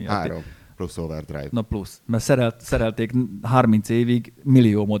minden miatt. 3 plusz overdrive. Na plusz, mert szerelték 30 évig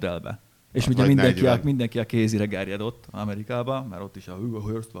millió modellbe. És Hát ugye vagy mindenki 40. mindenki a kézire gerjed ott Amerikában, mert ott is a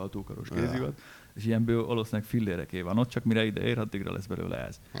Hearst váltókaros kézi volt, és ilyenből valószínűleg filléreké van ott, csak mire ide ér, addigra lesz belőle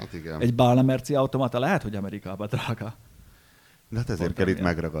ez. Hát igen. Egy Bálna Merci automata lehet, hogy Amerikában drága. De hát ezért Pont kell itt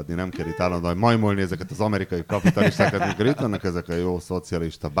emiatt. megragadni, nem kell itt állandóan majmolni ezeket az amerikai kapitalistákat, amikor itt vannak ezek a jó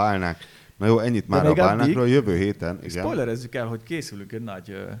szocialista bálnák. Na jó, ennyit már a még bálnákról, addig- jövő héten. Igen. Spoilerezzük el, hogy készülünk egy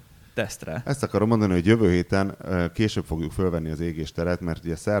nagy tesztre. Ezt akarom mondani, hogy jövő héten később fogjuk fölvenni az égésteret, mert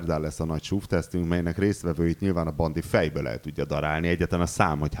ugye szerdán lesz a nagy SUV tesztünk, melynek résztvevőit nyilván a bandi fejből el tudja darálni. Egyetlen a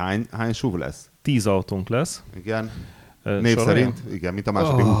szám, hogy hány SUV lesz. 10 autónk lesz. Igen. Név Sorolja? szerint, igen, mint a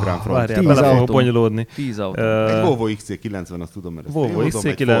második ukrán front. Várjál, 10 bele fogok autó. bonyolódni. 10 autó. Egy Volvo XC90, azt tudom, mert ezt én Volvo hozom,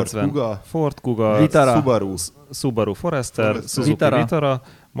 egy XC90, Ford Kuga, Vitara. Subaru. Subaru Forester, Forester. Suzuki Vitara. Vitara,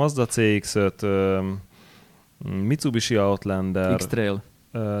 Mazda CX-5, Mitsubishi Outlander, X-Trail,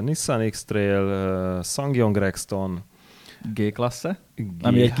 Nissan X-Trail, Sangyong Rexton, G-klasse,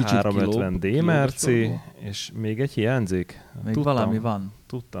 ami egy kicsit G350D kilóg- Merci, kilógos és még egy hiányzik? még valami van.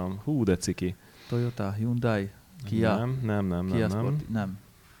 Tudtam. Hú, de ciki. Toyota, Hyundai, Kia, Nem. nem.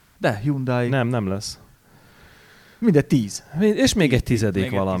 De Hyundai, Nem lesz. mindegy 10. És még egy tizedik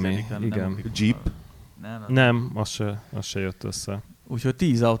Még egy valami. tizedik, nem Igen. ugrik. Jeep. Nem, az se jött össze. Úgyhogy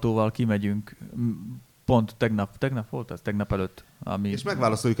 10 autóval kimegyünk, pont tegnap volt ez? Tegnap előtt. Ami... És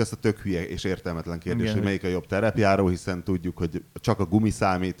megválaszoljuk ezt a tök hülye és értelmetlen kérdést, Igen, hogy melyik a jobb terepjáró, hiszen tudjuk, hogy csak a gumi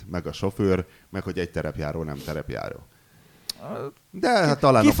számít, meg a sofőr, meg hogy egy terepjáró nem terepjáró. De hát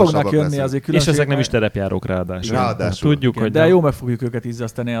talán Ki fognak okosabbak jönni leszünk. azért És különbség, ezek nem is mert- terepjárók ráadásul. Ráadásul. Tudjuk, Igen, hogy de nem. jó meg fogjuk őket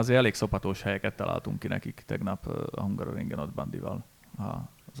izzasztani, azért elég szopatós helyeket találtunk ki nekik tegnap a Hungaroringen ott Bandival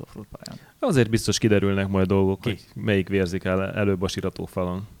az offroad pályán. Azért biztos kiderülnek majd dolgok, Ki? hogy melyik vérzik el előbb a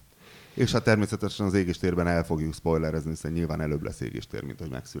siratófalon. És hát természetesen az égéstérben el fogjuk spoilerezni, hiszen nyilván előbb lesz égéstér, mint hogy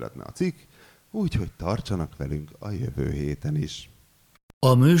megszületne a cikk. Úgyhogy tartsanak velünk a jövő héten is.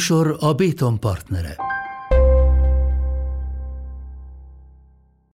 A műsor a Béton partnere.